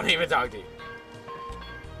 good. I won't even talk to you.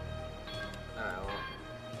 Well,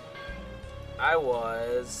 I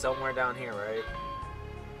was somewhere down here, right?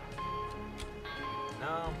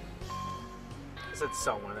 No. I said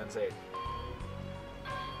someone, that's it.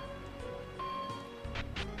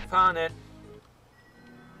 Found it.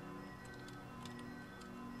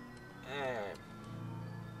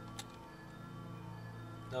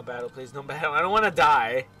 No battle, please. No battle. I don't want to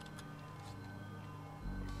die.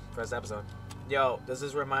 First episode. Yo, does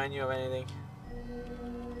this remind you of anything?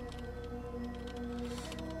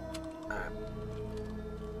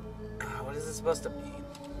 What is this supposed to mean?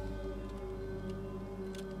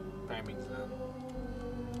 Timing's done.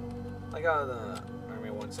 Like how the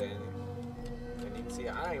army won't say anything. I need to see.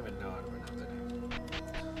 I don't even know how to pronounce her name.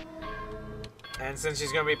 And since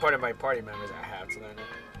she's gonna be part of my party members, I have to learn it.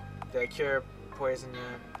 Did I cure poison yet?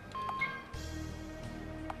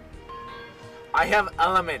 I have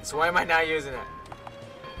elements. Why am I not using it?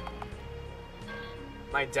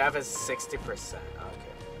 My dev is 60%. Okay.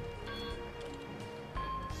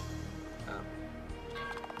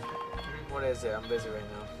 What is it? I'm busy right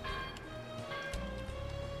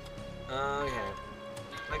now. Okay.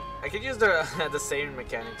 Like I could use the the saving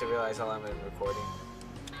mechanic to realize how I'm in recording.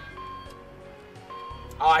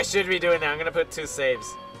 Oh, I should be doing that. I'm gonna put 2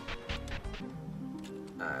 saves.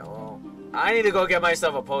 Alright, well, I need to go get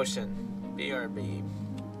myself a potion. BRB.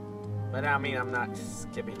 But I mean, I'm not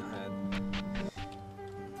skipping ahead.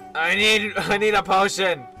 I need a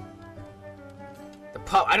potion. The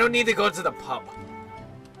pub. I don't need to go to the pub.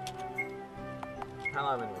 How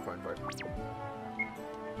long have I been recording for?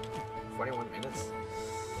 41 minutes?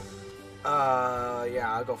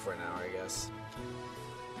 Yeah, I'll go for an hour, I guess.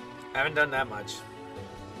 I haven't done that much.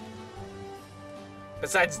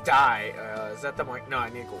 Besides die, is that the mark? No, I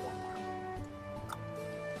need to go 1 more.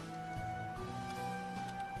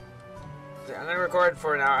 I'm gonna record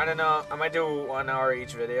for an hour. I don't know. I might do 1 hour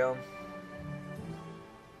each video.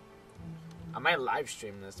 I might live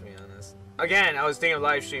stream this, to be honest. Again, I was thinking of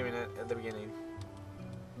live streaming it at the beginning.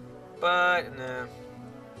 But, nah.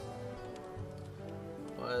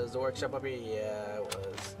 Was the workshop up here? Yeah, it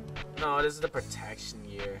was. No, this is the protection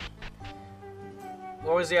gear.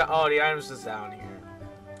 What was the... Oh, the items was down here.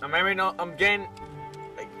 I'm getting...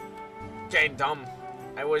 Like, getting dumb.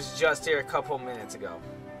 I was just here a couple minutes ago.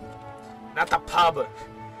 Not the pub.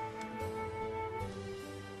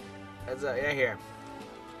 That's yeah, here.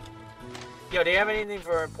 Yo, do you have anything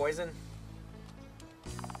for poison?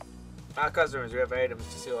 Customers, we have items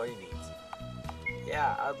to see all you need.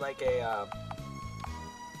 Yeah, I'd like a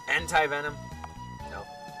anti-venom. No.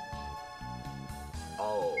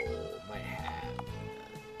 Oh, my hat.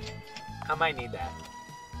 I might need that.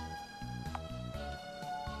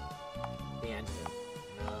 The antidote.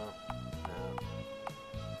 No. No.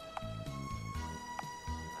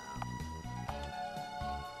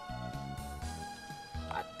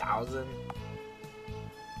 No. 1,000.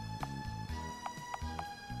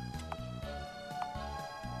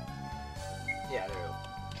 Yeah, there we go.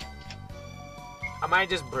 I might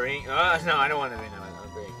just bring. No, I don't want to bring that. I'll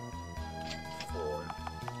bring 4.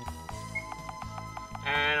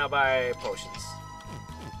 And I'll buy potions.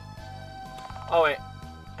 Oh, wait.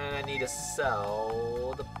 And I need to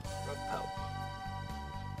sell the repel.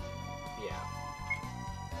 Yeah.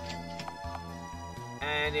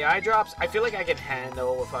 And the eye drops, I feel like I can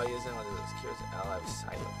handle without using one of those cures. I'll have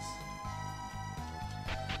silence.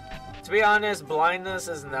 To be honest, blindness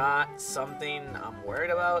is not something I'm worried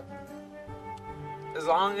about. As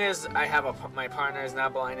long as I have my partner is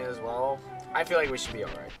not blinded as well, I feel like we should be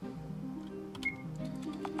alright.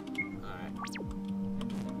 Alright.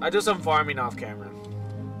 I do some farming off camera.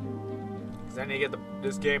 Because I need to get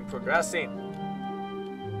this game progressing.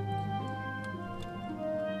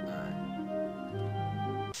 Alright.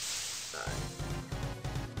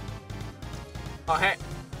 Oh, hey.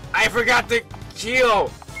 I forgot to heal!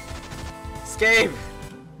 Escape!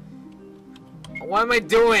 What am I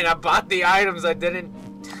doing? I bought the items I didn't...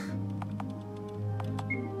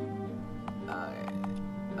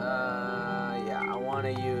 yeah, I want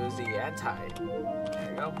to use the anti. There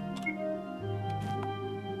you go.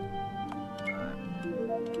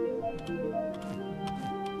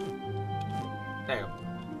 There you go.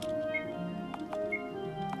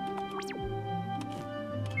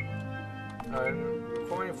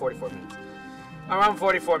 Recording 44 minutes. Around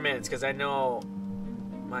 44 minutes, because I know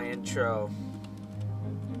my intro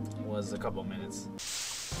was a couple minutes.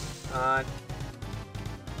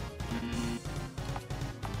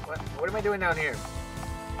 What am I doing down here?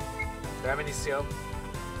 Do I have any steel?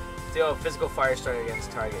 Steel physical fire strike against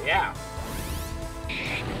target. Yeah.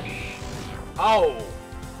 Oh.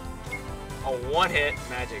 Oh, 1 hit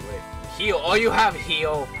magic. Wait. Heal. Oh, you have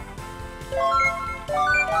heal.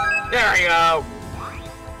 There we go.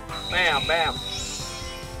 Bam, bam.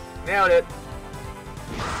 Nailed it.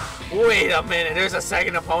 Wait a minute. There's a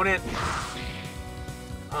second opponent.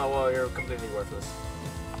 Oh, well, you're completely worthless.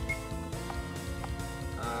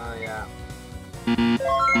 Yeah.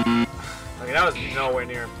 Okay, that was nowhere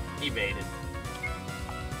near evaded.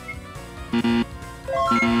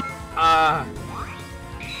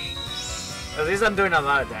 At least I'm doing a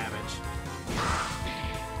lot of damage.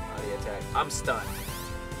 Oh, the attack. I'm stunned.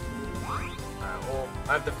 Alright, well, I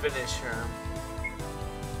have to finish her.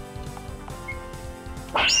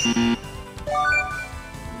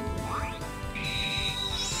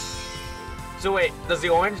 So wait, does the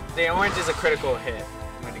orange is a critical hit,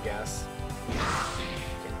 I'm gonna guess.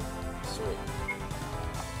 Sweet.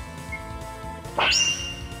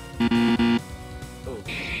 Ooh.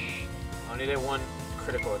 I only did 1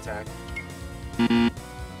 critical attack.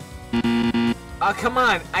 Oh, come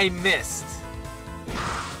on! I missed!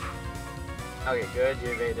 Okay, good,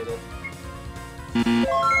 you evaded it.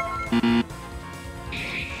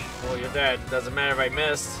 Well, you're dead. Doesn't matter if I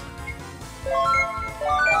missed.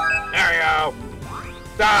 There we go!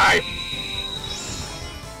 Die!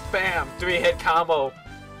 Bam! 3-hit combo.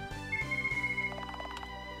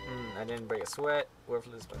 I didn't break a sweat.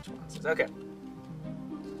 Worthless bunch of monsters. Okay.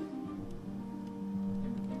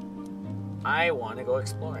 I want to go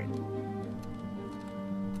exploring.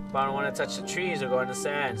 But I don't want to touch the trees or go in the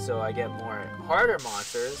sand, so I get more harder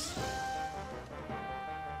monsters.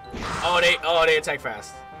 Oh, they attack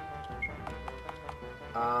fast.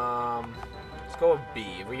 Let's go with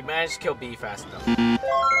B. If we manage to kill B fast enough.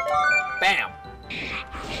 Bam!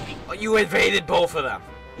 Oh, you evaded both of them.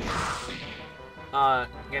 I'm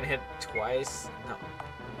gonna hit twice. No.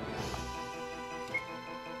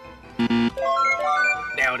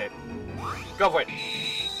 Nailed it. Go for it.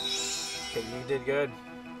 Okay, you did good.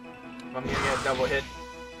 I'm gonna get a double hit.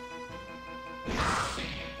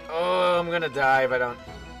 Oh, I'm gonna die if I don't.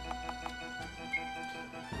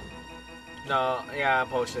 No, yeah,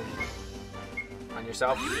 potion. On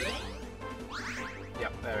yourself.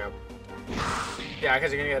 Yep, there we go. Yeah,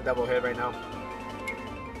 because you're gonna get a double hit right now.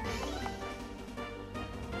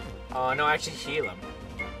 Oh, no, actually heal him.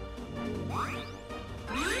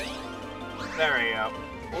 There we go.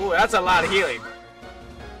 Ooh, that's a lot of healing.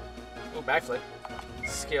 Ooh, backflip.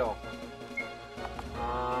 Skill.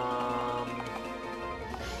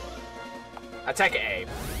 Attack A.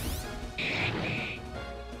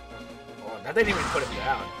 Oh That didn't even put him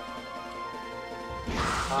down.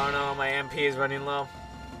 Oh no, my MP is running low.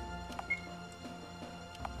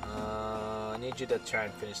 I need you to try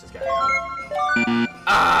and finish this guy out.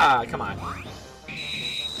 Ah, come on.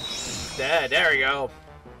 Dead, there we go.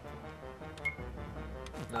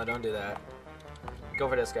 No, don't do that. Go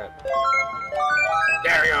for this guy.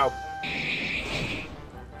 There we go.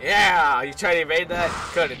 Yeah, you tried to evade that?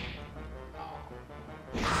 Couldn't. Oh.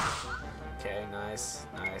 Okay, nice,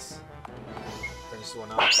 nice. Finish this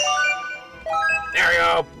one up. There we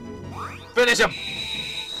go. Finish him.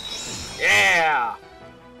 Yeah.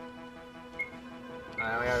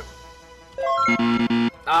 Alright, we got.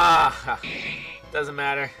 Ah, doesn't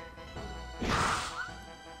matter.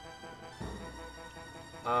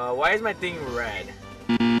 Why is my thing red?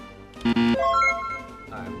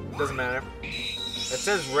 Alright, doesn't matter. It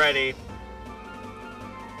says ready.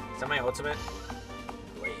 Is that my ultimate?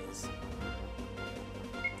 Blaze.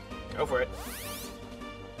 Go for it.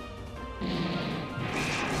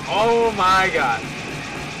 Oh my god.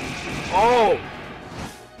 Oh!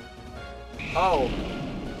 Oh.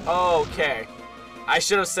 Okay. I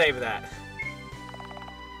should have saved that.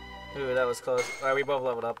 Ooh, that was close. Alright, we both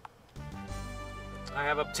leveled up. I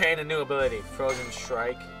have obtained a new ability, Frozen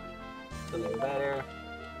Strike. A little better.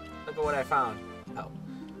 Look at what I found. Oh.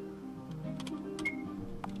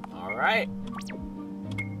 Alright.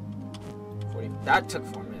 40. That took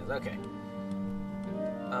 4 minutes. Okay.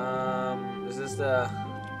 Is this the...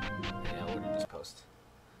 Yeah, we'll do this post.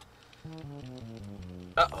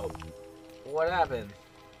 Uh-oh. What happened?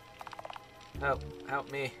 Help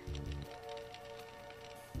me.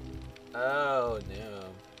 Oh, no.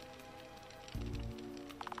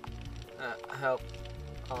 Help.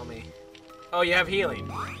 Call me. Oh, you have healing.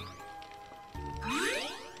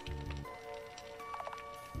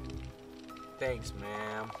 Thanks,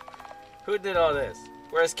 ma'am. Who did all this?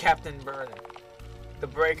 Where's Captain Burden? The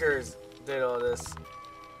Breakers did all this.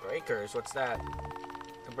 Breakers? What's that?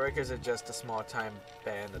 The Breakers are just a small-time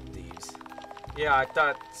band of thieves. Yeah, I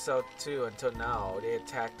thought so too until now. They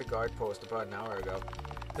attacked the guard post about an hour ago.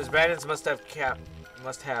 Those bandits must have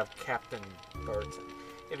Captain Burton.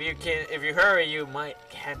 If you hurry, you might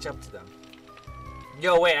catch up to them.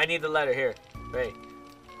 Yo, wait, I need the letter here. Wait,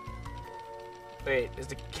 is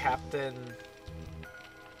the captain...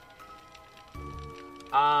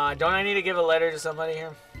 don't I need to give a letter to somebody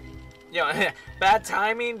here? Yo, bad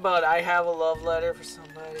timing, but I have a love letter for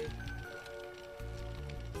somebody.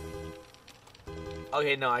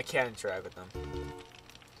 Okay, no, I can't interact with them.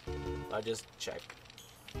 I'll just check.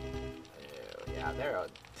 Yeah, they're all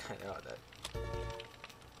dead.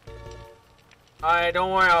 Alright,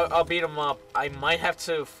 don't worry, I'll beat him up. I might have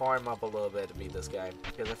to farm up a little bit to beat this guy,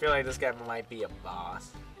 because I feel like this guy might be a boss.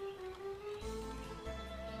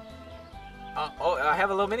 Oh, I have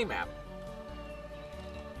a little mini-map.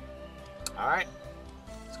 Alright.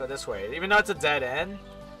 Let's go this way. Even though it's a dead end.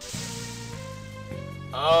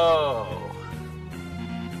 Oh.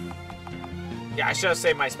 Yeah, I should have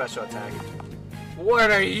saved my special attack. What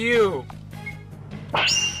are you?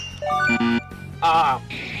 Ah.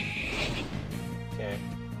 Okay.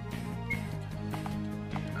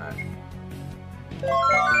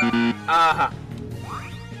 Aha.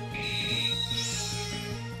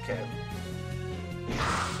 Okay.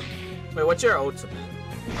 Wait, what's your ultimate?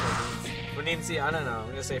 Funinsia? I don't know. I'm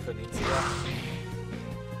gonna say Funinsia.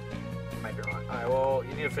 Might be wrong. Alright, well,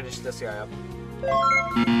 you need to finish this guy up.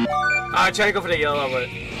 I try to go for the yellow, but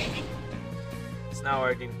it's not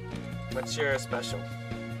working. What's your special?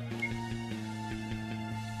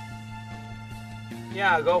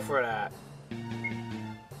 Yeah, go for that.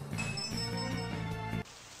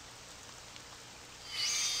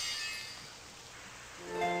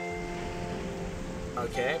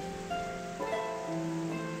 Okay.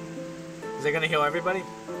 Is it gonna heal everybody?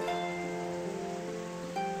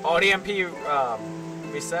 Oh, the MP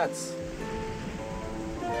resets.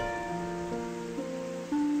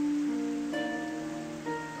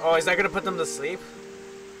 Oh, is that gonna put them to sleep?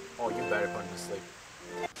 Oh, you better put them to sleep.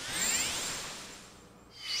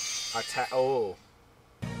 Attack. Oh.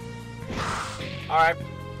 Alright.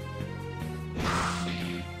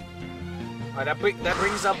 Alright, that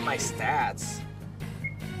brings up my stats.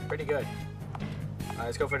 Pretty good. Alright,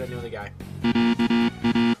 let's go for the newly guy.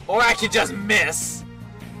 Or I could just miss.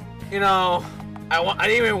 You know, I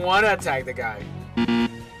didn't even want to attack the guy.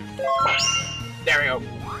 There we go.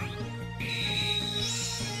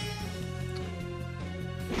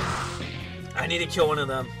 I need to kill one of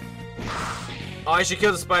them. Oh, I should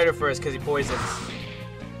kill the spider first because he poisons.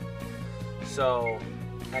 So,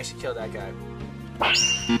 I should kill that guy.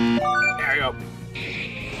 There we go.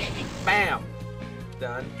 Bam.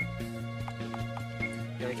 Done.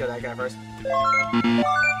 Gonna kill that guy first.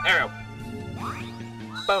 Arrow.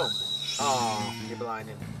 Boom. Oh, you're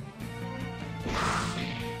blinded.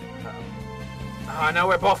 Uh-oh. Oh no,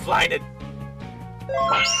 we're both blinded.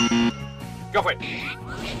 Go for it.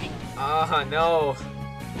 Oh no.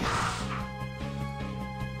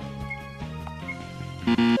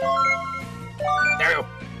 There you go.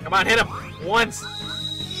 Come on, hit him. Once.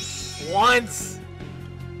 Once.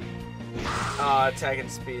 Oh, attacking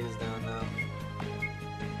speed is down now.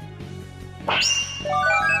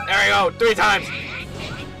 There you go. 3 times.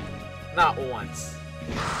 Not once.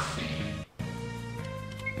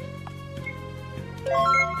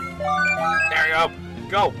 There you go.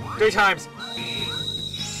 Go. 3 times.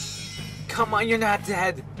 Come on, you're not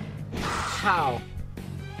dead. How?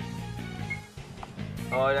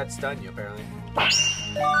 Oh, that stunned you apparently.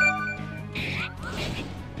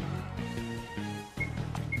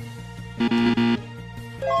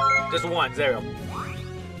 Just one, 0.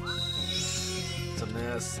 It's a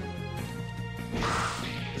miss.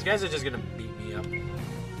 These guys are just gonna beat me up.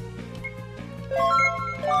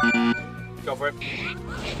 Go for it.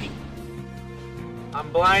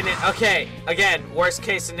 I'm blinded. Okay, again, worst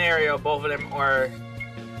case scenario, both of them are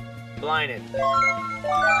blinded.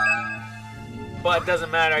 But it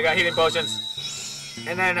doesn't matter, I got healing potions.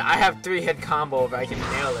 And then I have 3-hit combo if I can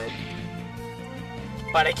nail it.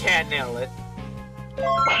 But I can't nail it.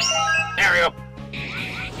 There we go.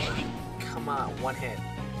 Come on, 1 hit.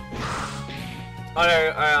 Oh,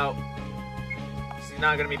 there, he's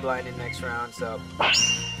not gonna be blinded next round, so.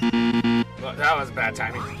 Well, that was bad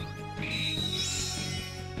timing.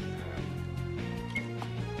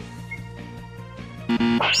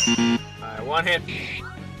 Alright, 1 hit.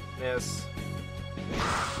 Miss.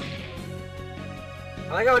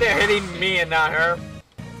 I like how they're hitting me and not her.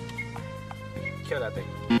 Kill that thing.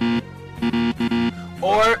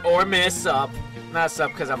 Or miss up. Mess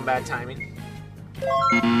up because I'm bad timing.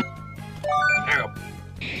 There you go.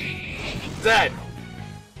 Dead.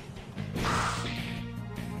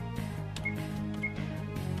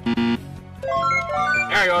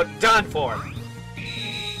 There you go. Done for.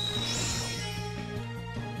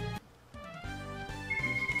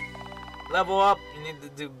 Level up. You need to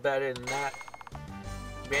do better than that.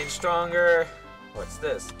 Being stronger. What's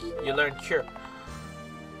this? You learn cure.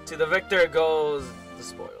 To the victor goes the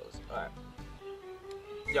spoils. Alright.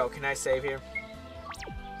 Yo, can I save here?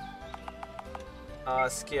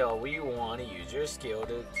 Skill. We want to use your skill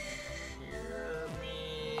to cure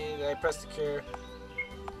me. Did I press the cure?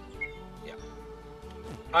 Yeah.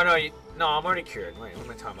 Oh no, no, I'm already cured. Wait, what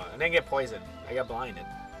am I talking about? I didn't get poisoned. I got blinded.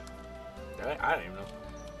 Did I? I don't even know.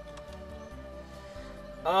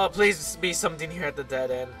 Oh, please be something here at the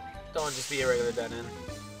dead end. Don't just be a regular dead end.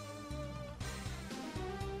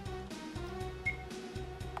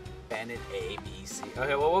 Bandit A, B, C.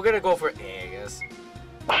 Okay, well, we're gonna go for A, I guess.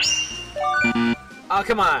 Oh,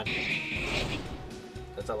 come on.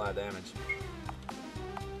 That's a lot of damage.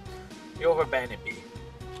 You go for Bandit B.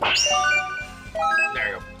 There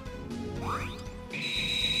you go.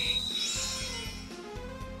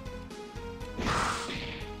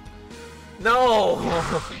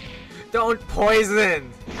 No! Don't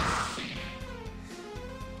poison!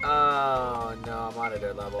 Oh no, I'm out of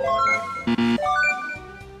their level. No,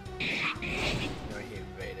 he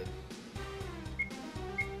invaded.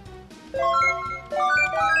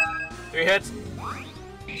 3 hits.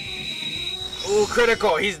 Ooh,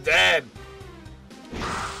 critical! He's dead!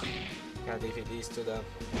 Gotta defeat these two though.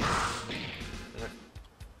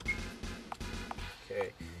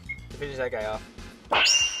 Okay. Finish that guy off.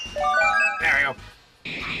 There we go.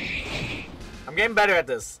 I'm getting better at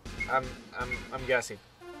this. I'm guessing.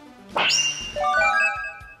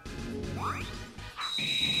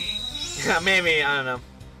 Maybe, I don't know.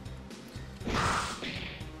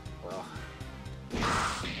 Well.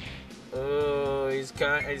 Oh, he's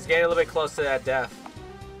getting a little bit close to that death.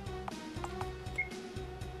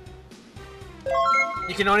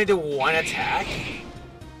 You can only do 1 attack?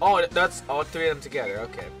 Oh, that's all 3 of them together.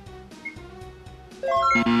 Okay.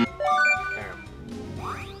 There.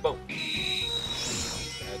 Boom.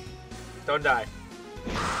 Dead. Don't die.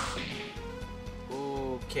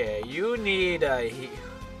 Okay, you need a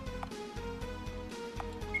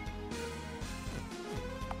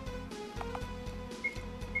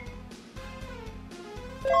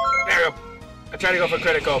There you go. I tried to go for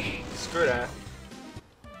critical. Screw that.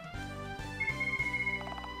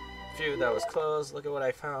 Phew, that was close. Look at what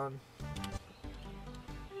I found.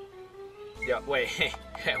 Yeah, wait,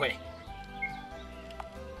 wait.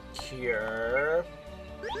 Cure.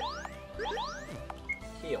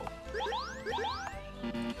 Heal.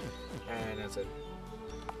 And that's it.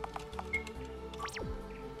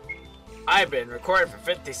 I've been recording for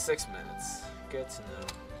 56 minutes. Good to know.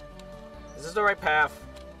 Is this the right path?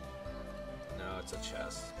 No, it's a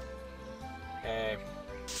chest. Hey.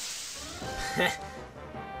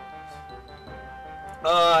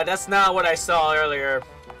 That's not what I saw earlier.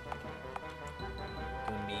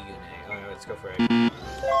 Alright, let's go for it.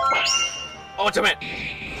 Ultimate!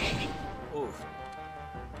 Oof.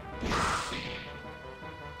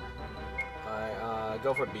 Alright,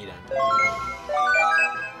 go for B then.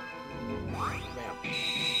 Bam.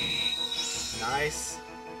 Nice.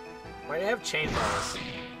 Why do they have chainballs?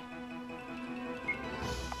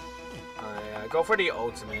 Alright, go for the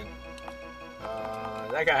ultimate.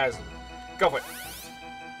 That guy has... Go for it.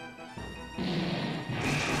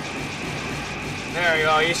 There we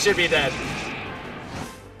go, you should be dead.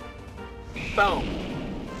 Boom.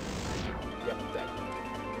 Yep, dead.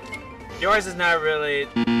 Yours is not really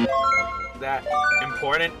that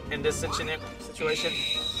important in this situation.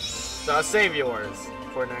 So I'll save yours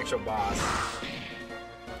for an actual boss.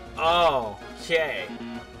 Oh, okay.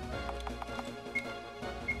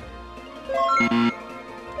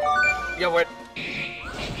 Yo, what? Oh,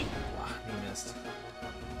 he missed.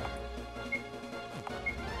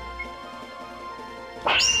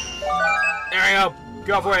 There we go.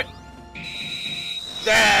 Go for it.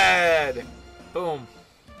 Dead. Boom.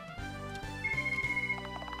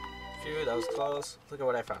 Phew, that was close. Look at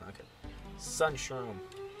what I found. Okay. Sunshroom.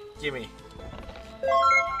 Gimme.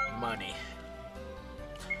 Money.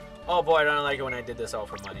 Oh boy, I don't like it when I did this all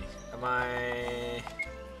for money. Am I...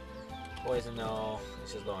 Poison? No.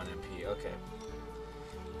 It's just low on MP. Okay.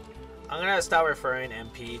 I'm gonna stop referring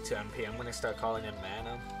MP to MP. I'm gonna start calling him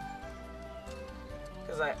mana.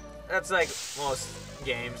 Because that's like most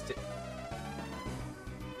games.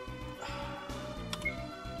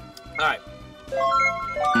 Alright.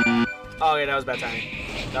 Oh yeah, that was bad timing.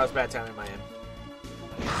 That was bad timing in my end.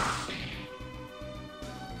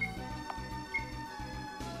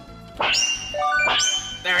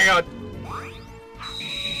 There we go.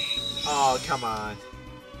 Oh, come on.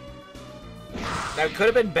 That could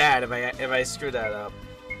have been bad if I screwed that up.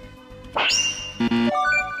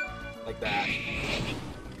 Like that.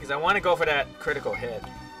 Because I want to go for that critical hit.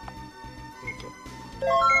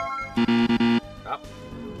 Oh.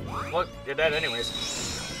 Look, you're dead anyways.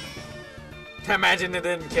 Imagine it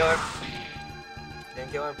didn't kill her.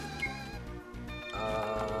 Didn't kill her.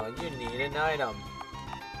 You need an item.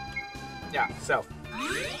 Yeah, self.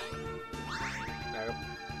 There you go.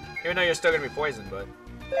 Even though you're still gonna be poisoned, but...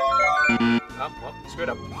 Oh, well, screwed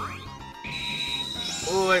up.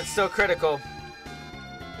 Ooh, it's still critical.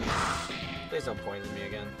 Please don't poison me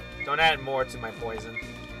again. Don't add more to my poison.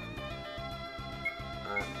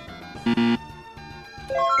 Alright.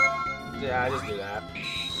 Yeah, I just do that.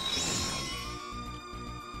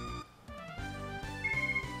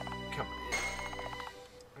 Come on.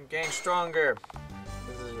 I'm getting stronger.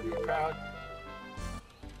 This is really proud.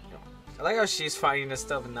 I like how she's fighting this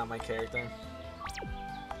stuff and not my character.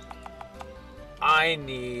 I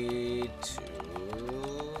need to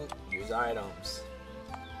use items.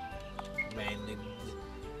 Mainly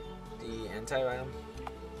the anti-item.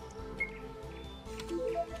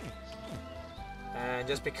 And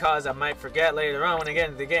just because I might forget later on when I get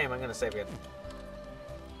into the game, I'm gonna save it.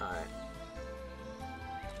 Alright.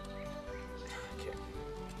 Okay.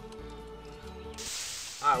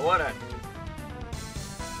 Alright, what a...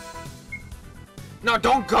 No,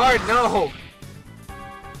 don't guard, no!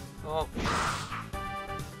 Oh.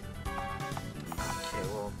 Okay,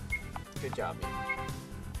 well, good job.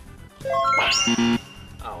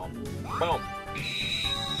 Oh, boom.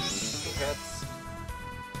 Hits.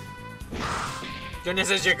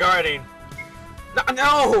 Goodness is your guarding. No,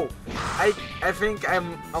 no! I think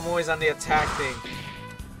I'm always on the attack thing.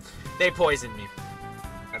 They poisoned me.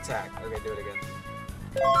 Attack. Okay, do it again.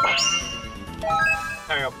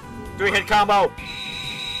 There we go. 3-hit combo.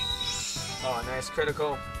 Oh, nice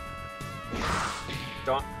critical.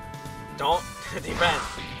 Don't defend.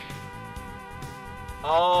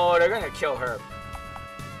 Oh, they're gonna kill her.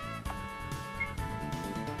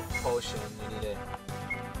 Potion, you need it.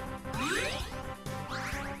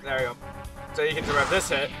 There we go. So you can survive this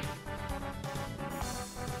hit.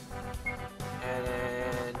 And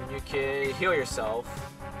then you can heal yourself.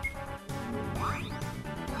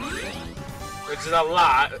 Which is a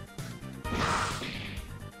lot.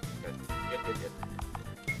 Good.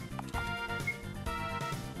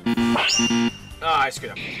 Oh, I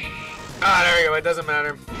screwed up. Ah, there we go. It doesn't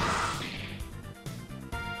matter.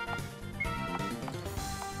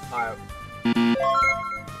 Alright. There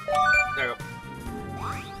we go.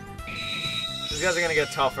 These guys are gonna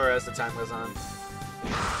get tougher as the time goes on.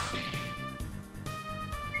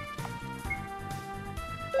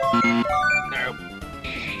 Nope.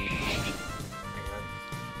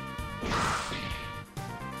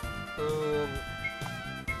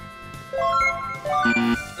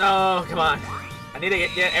 Oh, come on. I need to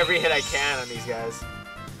get every hit I can on these guys.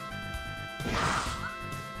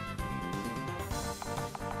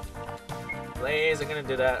 Blaze, I'm gonna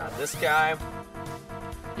do that on this guy.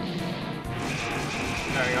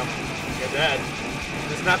 There we go. You're dead.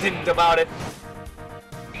 There's nothing about it.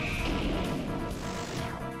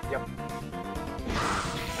 Yep.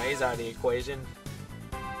 Now he's out of the equation.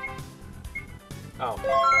 Oh.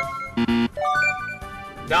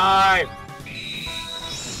 Die!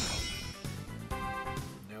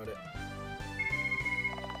 Nailed it.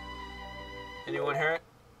 Anyone hurt?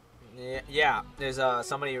 Yeah, there's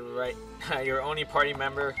somebody right. Your only party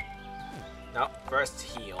member. No, first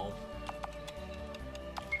heal.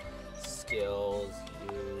 Skills,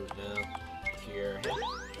 you no. Cure.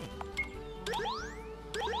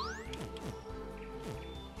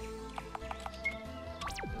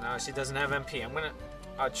 No, she doesn't have MP.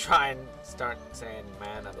 I'll try and start saying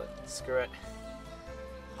mana, but screw it.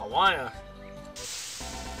 I wanna.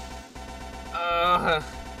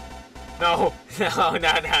 No,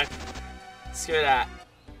 no. Screw that.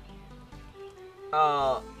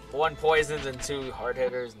 1 poisons and 2 hard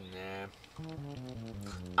hitters. Nah.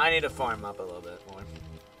 I need to farm up a little bit more.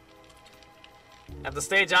 At the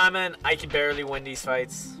stage I'm in, I can barely win these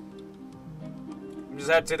fights. Just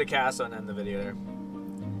head to the castle and end the video there.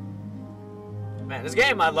 Man, this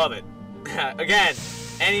game, I love it. Again,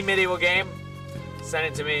 any medieval game, send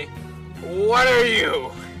it to me. What are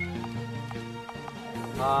you?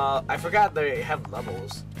 I forgot they have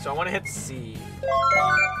levels, so I want to hit C.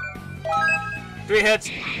 3 hits.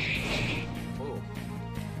 Ooh.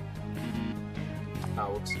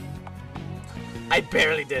 Oh, whoops. I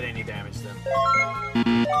barely did any damage to them.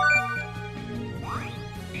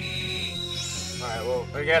 Alright, well,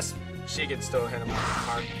 I guess she can still hit him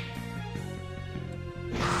hard.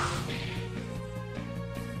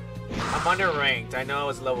 I'm underranked. I know I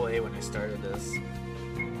was level 8 when I started this.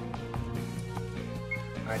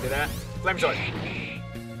 Alright, do that. Flame sword.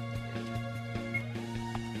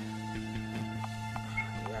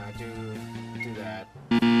 Yeah, do that.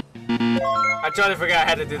 I totally forgot I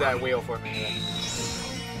had to do that wheel for me.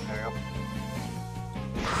 There we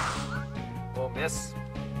go. Oh, miss.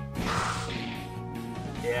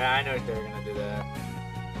 Yeah, I know they're gonna do that.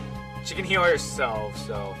 She can heal herself,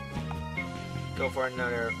 so go for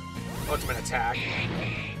another ultimate attack.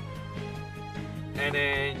 And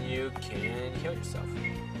then you can heal yourself.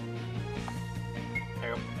 There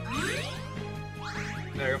you go.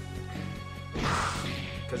 There you go.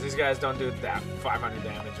 Because these guys don't do that 500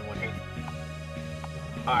 damage in 1 hit.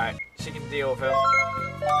 Alright, she can deal with him.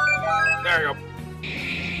 There you go.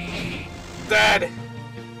 Dead!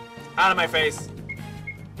 Out of my face.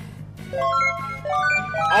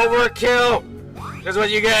 Overkill! That's what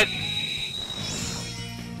you get.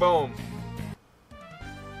 Boom.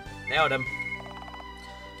 Nailed him.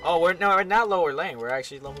 Oh, we're not lower lane. We're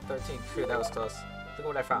actually level 13. Phew, that was close. Look at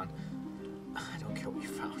what I found. I don't care what you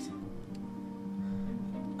found.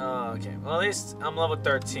 Oh, okay. Well, at least I'm level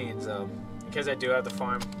 13, so because I do have to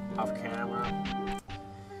farm off camera.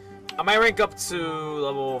 I might rank up to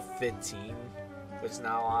level 15, which is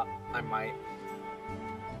not a lot. I might.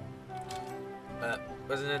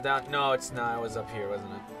 Wasn't it down? No, it's not. It was up here,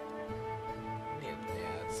 wasn't it? Yeah,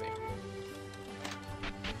 let's see.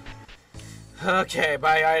 Okay,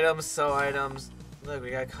 buy items, sell items. Look, we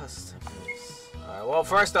got customs. Alright, well,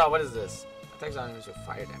 first off, what is this? Attacks on enemies with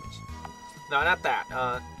fire damage. No, not that.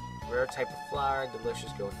 Rare type of flower,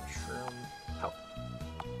 delicious golden shroom. Help.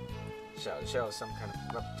 Shell is some kind of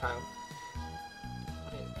reptile.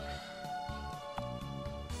 What is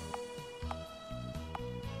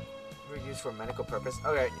it? Used for medical purpose.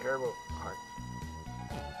 Okay, herbal heart.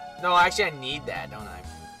 No, actually, I need that, don't I?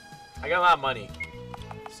 I got a lot of money.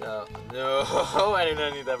 So, no, I do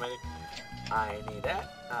not need that money. I need that.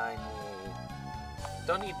 I need.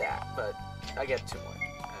 Don't need that, but I get 2 more.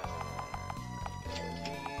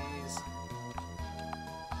 These.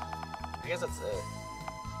 I guess that's it.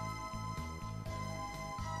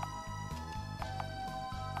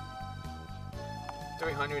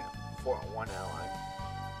 $300 for 1 ally.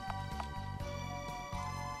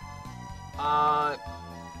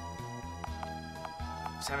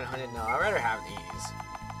 700. No, I'd rather have these.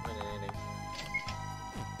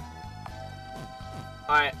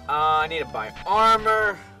 Alright, I need to buy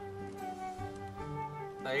armor.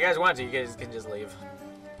 You guys want to, you guys can just leave.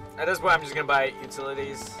 At this point, I'm just gonna buy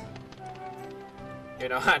utilities. You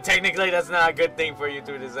know, technically that's not a good thing for you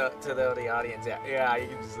to the audience. Yeah, you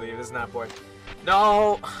can just leave. It's not important.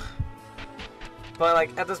 No! But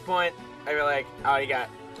like at this point, I feel like I already got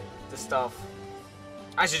the stuff.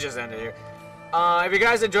 I should just end it here. If you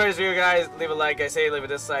guys enjoyed this video, guys, leave a like. I say leave a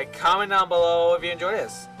dislike. Comment down below if you enjoyed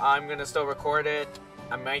this. I'm gonna still record it.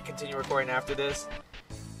 I might continue recording after this.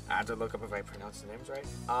 I have to look up if I pronounce the names right.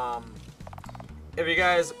 If you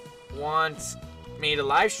guys want me to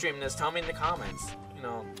live stream this, tell me in the comments. You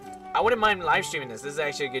know, I wouldn't mind live streaming this. This is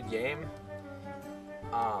actually a good game.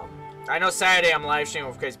 I know Saturday I'm live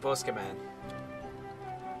streaming with Crazy Postman.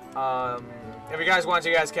 If you guys want to,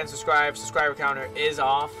 you guys can subscribe. Subscriber counter is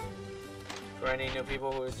off for any new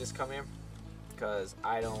people who just come here, because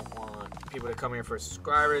I don't want people to come here for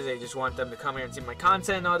subscribers. I just want them to come here and see my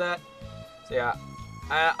content and all that. So yeah,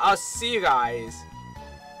 I'll see you guys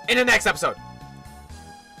in the next episode.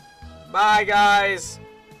 Bye, guys.